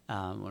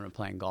 when we're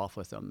playing golf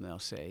with them, they'll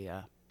say,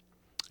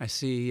 "I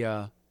see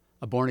a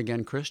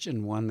born-again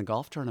Christian won the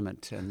golf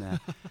tournament, and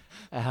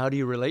how do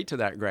you relate to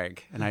that,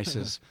 Greg?" And I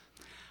says,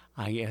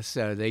 "I guess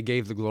they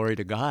gave the glory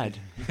to God,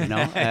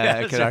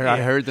 because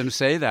I heard them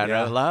say that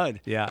out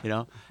loud,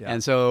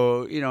 And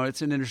so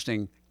it's an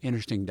interesting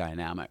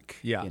dynamic,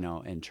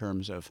 in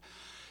terms of,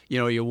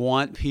 you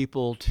want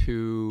people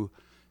to.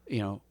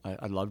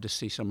 I'd love to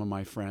see some of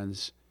my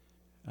friends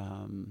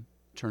turn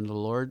to the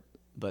Lord,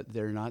 but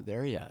they're not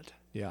there yet.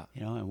 Yeah.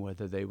 And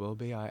whether they will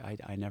be,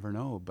 I never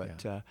know.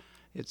 But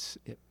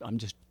I'm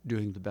just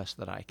doing the best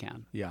that I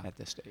can at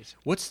this stage.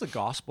 What's the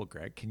gospel,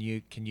 Greg? Can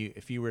you,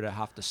 if you were to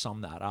have to sum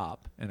that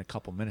up in a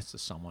couple minutes to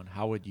someone,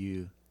 how would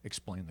you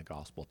explain the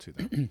gospel to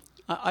them?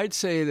 I'd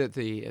say that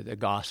the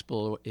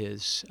gospel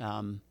is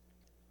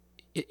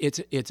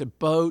it's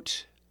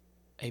about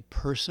a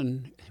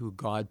person who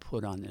God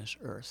put on this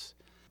earth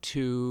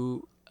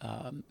to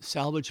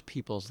salvage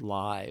people's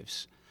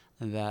lives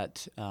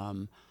that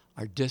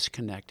are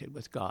disconnected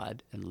with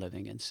God and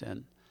living in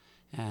sin.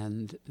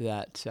 And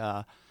that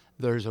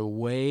there's a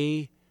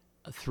way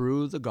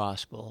through the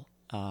gospel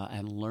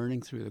and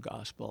learning through the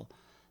gospel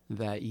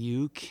that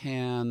you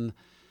can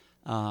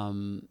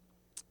turn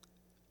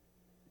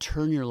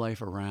your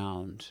life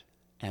around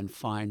and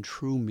find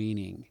true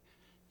meaning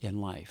in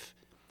life.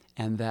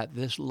 And that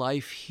this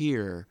life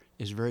here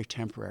is very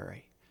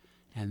temporary.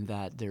 And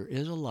that there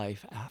is a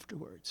life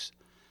afterwards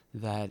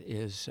that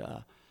is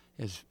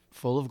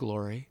full of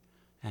glory,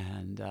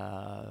 and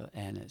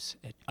it's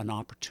an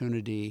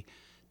opportunity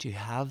to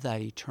have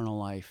that eternal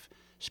life,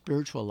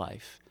 spiritual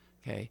life.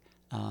 That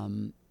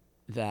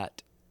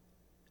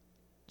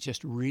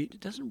just it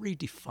doesn't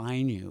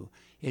redefine you.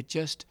 It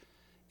just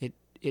it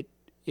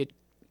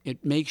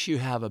makes you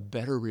have a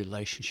better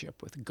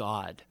relationship with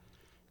God.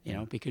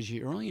 Because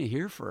you're only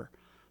here for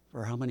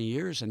how many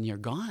years, and you're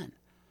gone.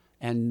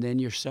 And then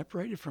you're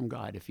separated from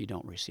God if you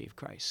don't receive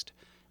Christ.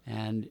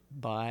 And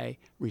by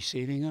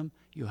receiving Him,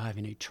 you have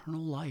an eternal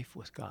life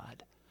with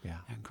God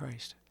and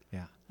Christ.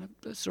 Yeah.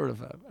 That's sort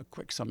of a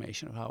quick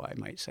summation of how I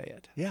might say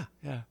it. Yeah.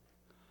 Yeah.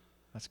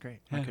 That's great.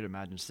 I could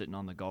imagine sitting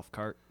on the golf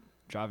cart,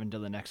 driving to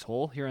the next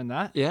hole, hearing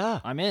that. Yeah.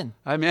 I'm in.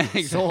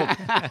 Sold.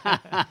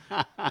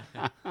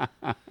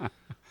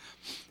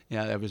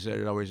 Yeah, that was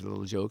always a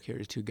little joke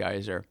here. Two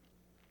guys are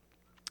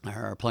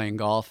playing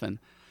golf, and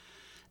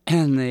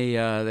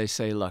they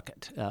say, "Look,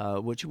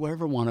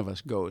 whichever one of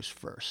us goes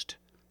first,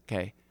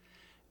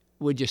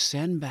 would you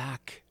send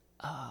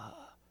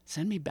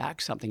me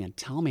back something and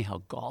tell me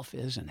how golf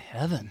is in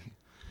heaven?"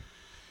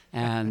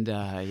 And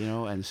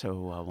and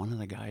so one of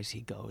the guys,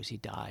 he dies,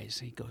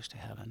 he goes to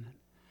heaven,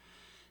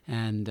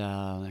 and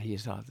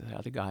he's the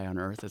other guy on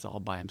earth is all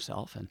by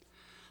himself, and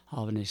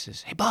all of a sudden he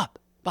says, "Hey, Bob,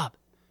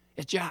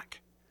 it's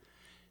Jack.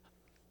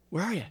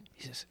 Where are you?"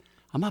 He says,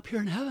 "I'm up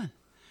here in heaven."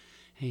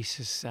 And he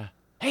says,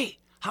 "Hey,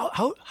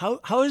 how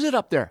is it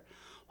up there?"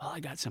 "Well, I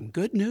got some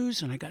good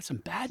news and I got some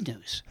bad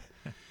news."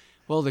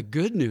 Well, the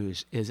good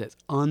news is it's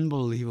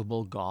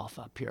unbelievable golf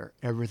up here.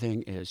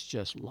 Everything is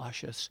just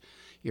luscious.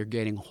 You're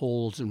getting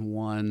holes in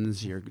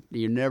ones. You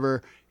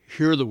never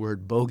hear the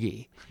word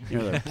bogey.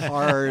 There are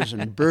pars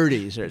and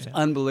birdies. It's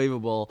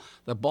unbelievable.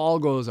 The ball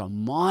goes a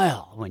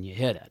mile when you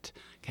hit it.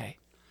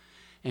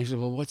 And he said,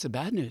 "Well, what's the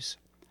bad news?"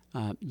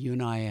 You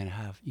and I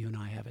have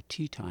a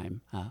tea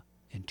time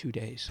in 2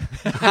 days."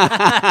 You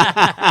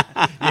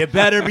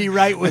better be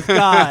right with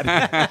God.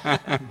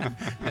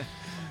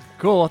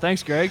 Cool. Well,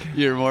 thanks, Greg.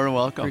 You're more than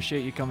welcome.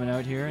 Appreciate you coming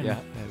out here and I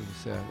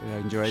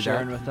enjoyed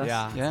sharing that. with us.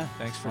 Yeah.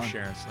 Thanks for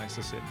sharing. It's nice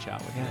to sit and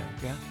chat with you.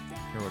 Yeah.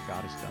 Hear what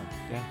God has done.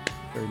 Yeah,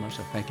 very much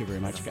so. Thank you very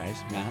much,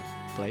 guys. Matt,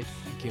 Blake,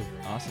 thank you.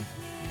 Awesome.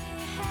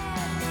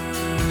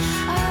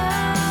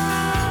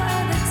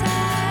 All the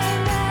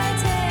time I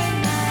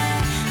take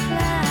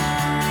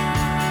my life,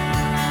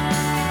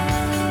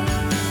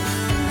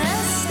 and the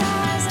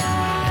stars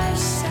are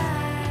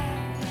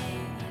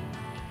shining.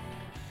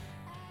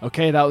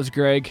 Okay, that was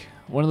Greg.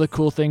 One of the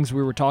cool things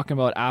we were talking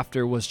about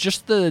after was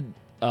just the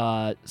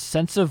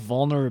sense of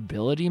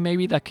vulnerability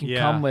maybe that can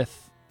come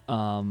with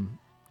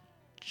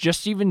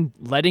just even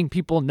letting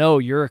people know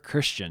you're a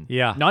Christian.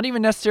 Yeah. Not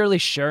even necessarily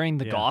sharing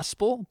the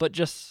gospel, but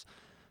just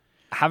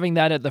having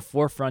that at the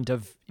forefront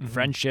of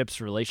friendships,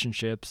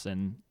 relationships,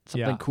 and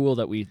something cool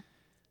that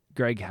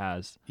Greg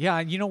has.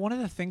 Yeah, one of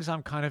the things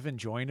I'm kind of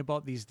enjoying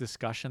about these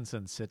discussions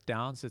and sit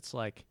downs, it's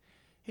like,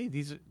 hey,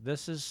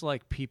 this is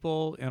like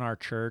people in our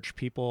church,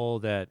 people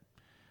that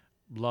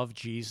love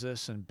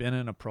Jesus and been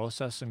in a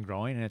process and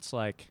growing, and it's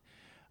like,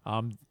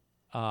 they're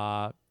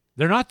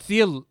not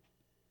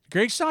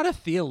Greg's not a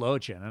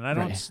theologian, and I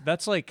don't. Right.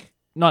 That's like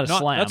Not a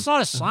slam. That's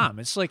not a slam.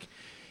 It's like,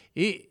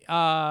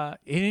 and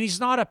he's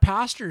not a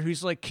pastor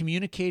who's like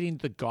communicating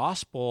the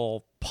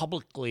gospel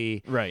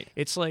publicly. Right.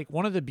 It's like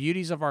one of the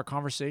beauties of our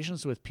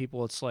conversations with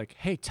people. It's like,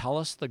 hey, tell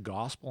us the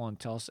gospel and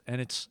tell us, and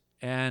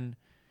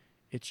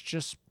it's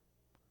just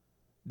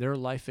their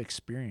life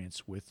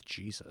experience with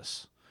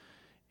Jesus.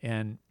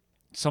 And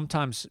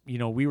sometimes,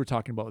 we were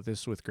talking about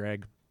this with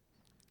Greg.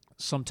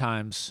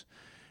 Sometimes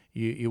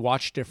you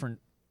watch different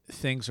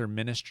things or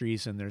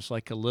ministries, and there's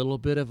like a little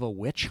bit of a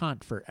witch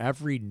hunt for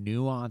every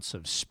nuance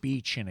of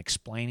speech and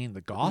explaining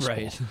the gospel.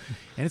 Right.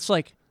 And it's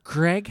like,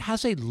 Greg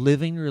has a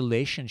living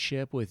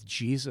relationship with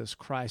Jesus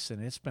Christ,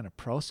 and it's been a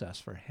process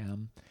for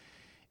him.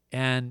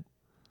 And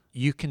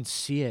you can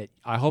see it.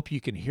 I hope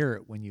you can hear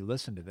it when you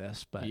listen to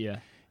this, but Yeah.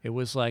 it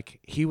was like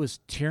he was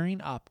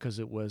tearing up because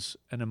it was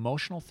an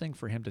emotional thing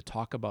for him to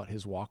talk about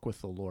his walk with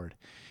the Lord.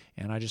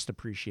 And I just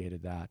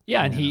appreciated that.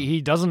 Yeah, and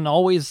he doesn't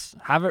always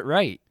have it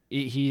right.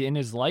 He in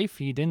his life,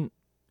 he didn't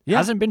Yeah.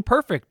 hasn't been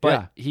perfect, but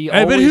Yeah. he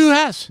But always who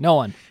has? No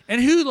one.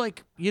 And who,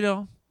 like,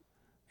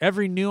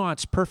 every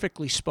nuance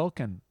perfectly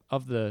spoken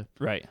of the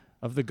Right.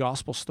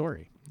 gospel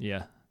story.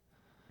 Yeah.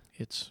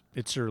 It's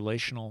a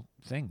relational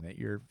thing that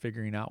you're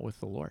figuring out with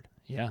the Lord.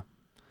 Yeah.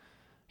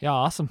 Yeah,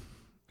 awesome.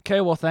 Okay,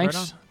 well, thanks.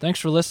 Right on. Thanks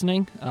for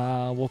listening.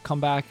 We'll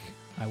come back.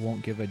 I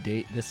won't give a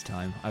date this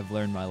time. I've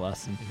learned my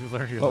lesson. You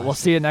learned your But we'll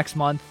lesson. see you next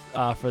month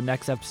for the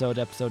next episode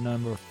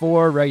number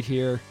 4, right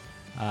here,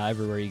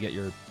 everywhere you get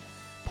your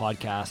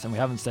podcast. And we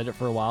haven't said it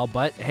for a while,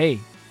 but hey,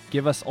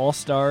 give us all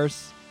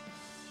stars,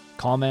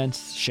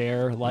 comments,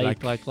 share,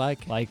 like,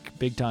 like.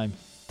 big time,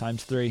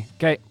 times 3.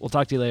 Okay, we'll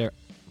talk to you later.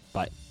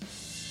 Bye.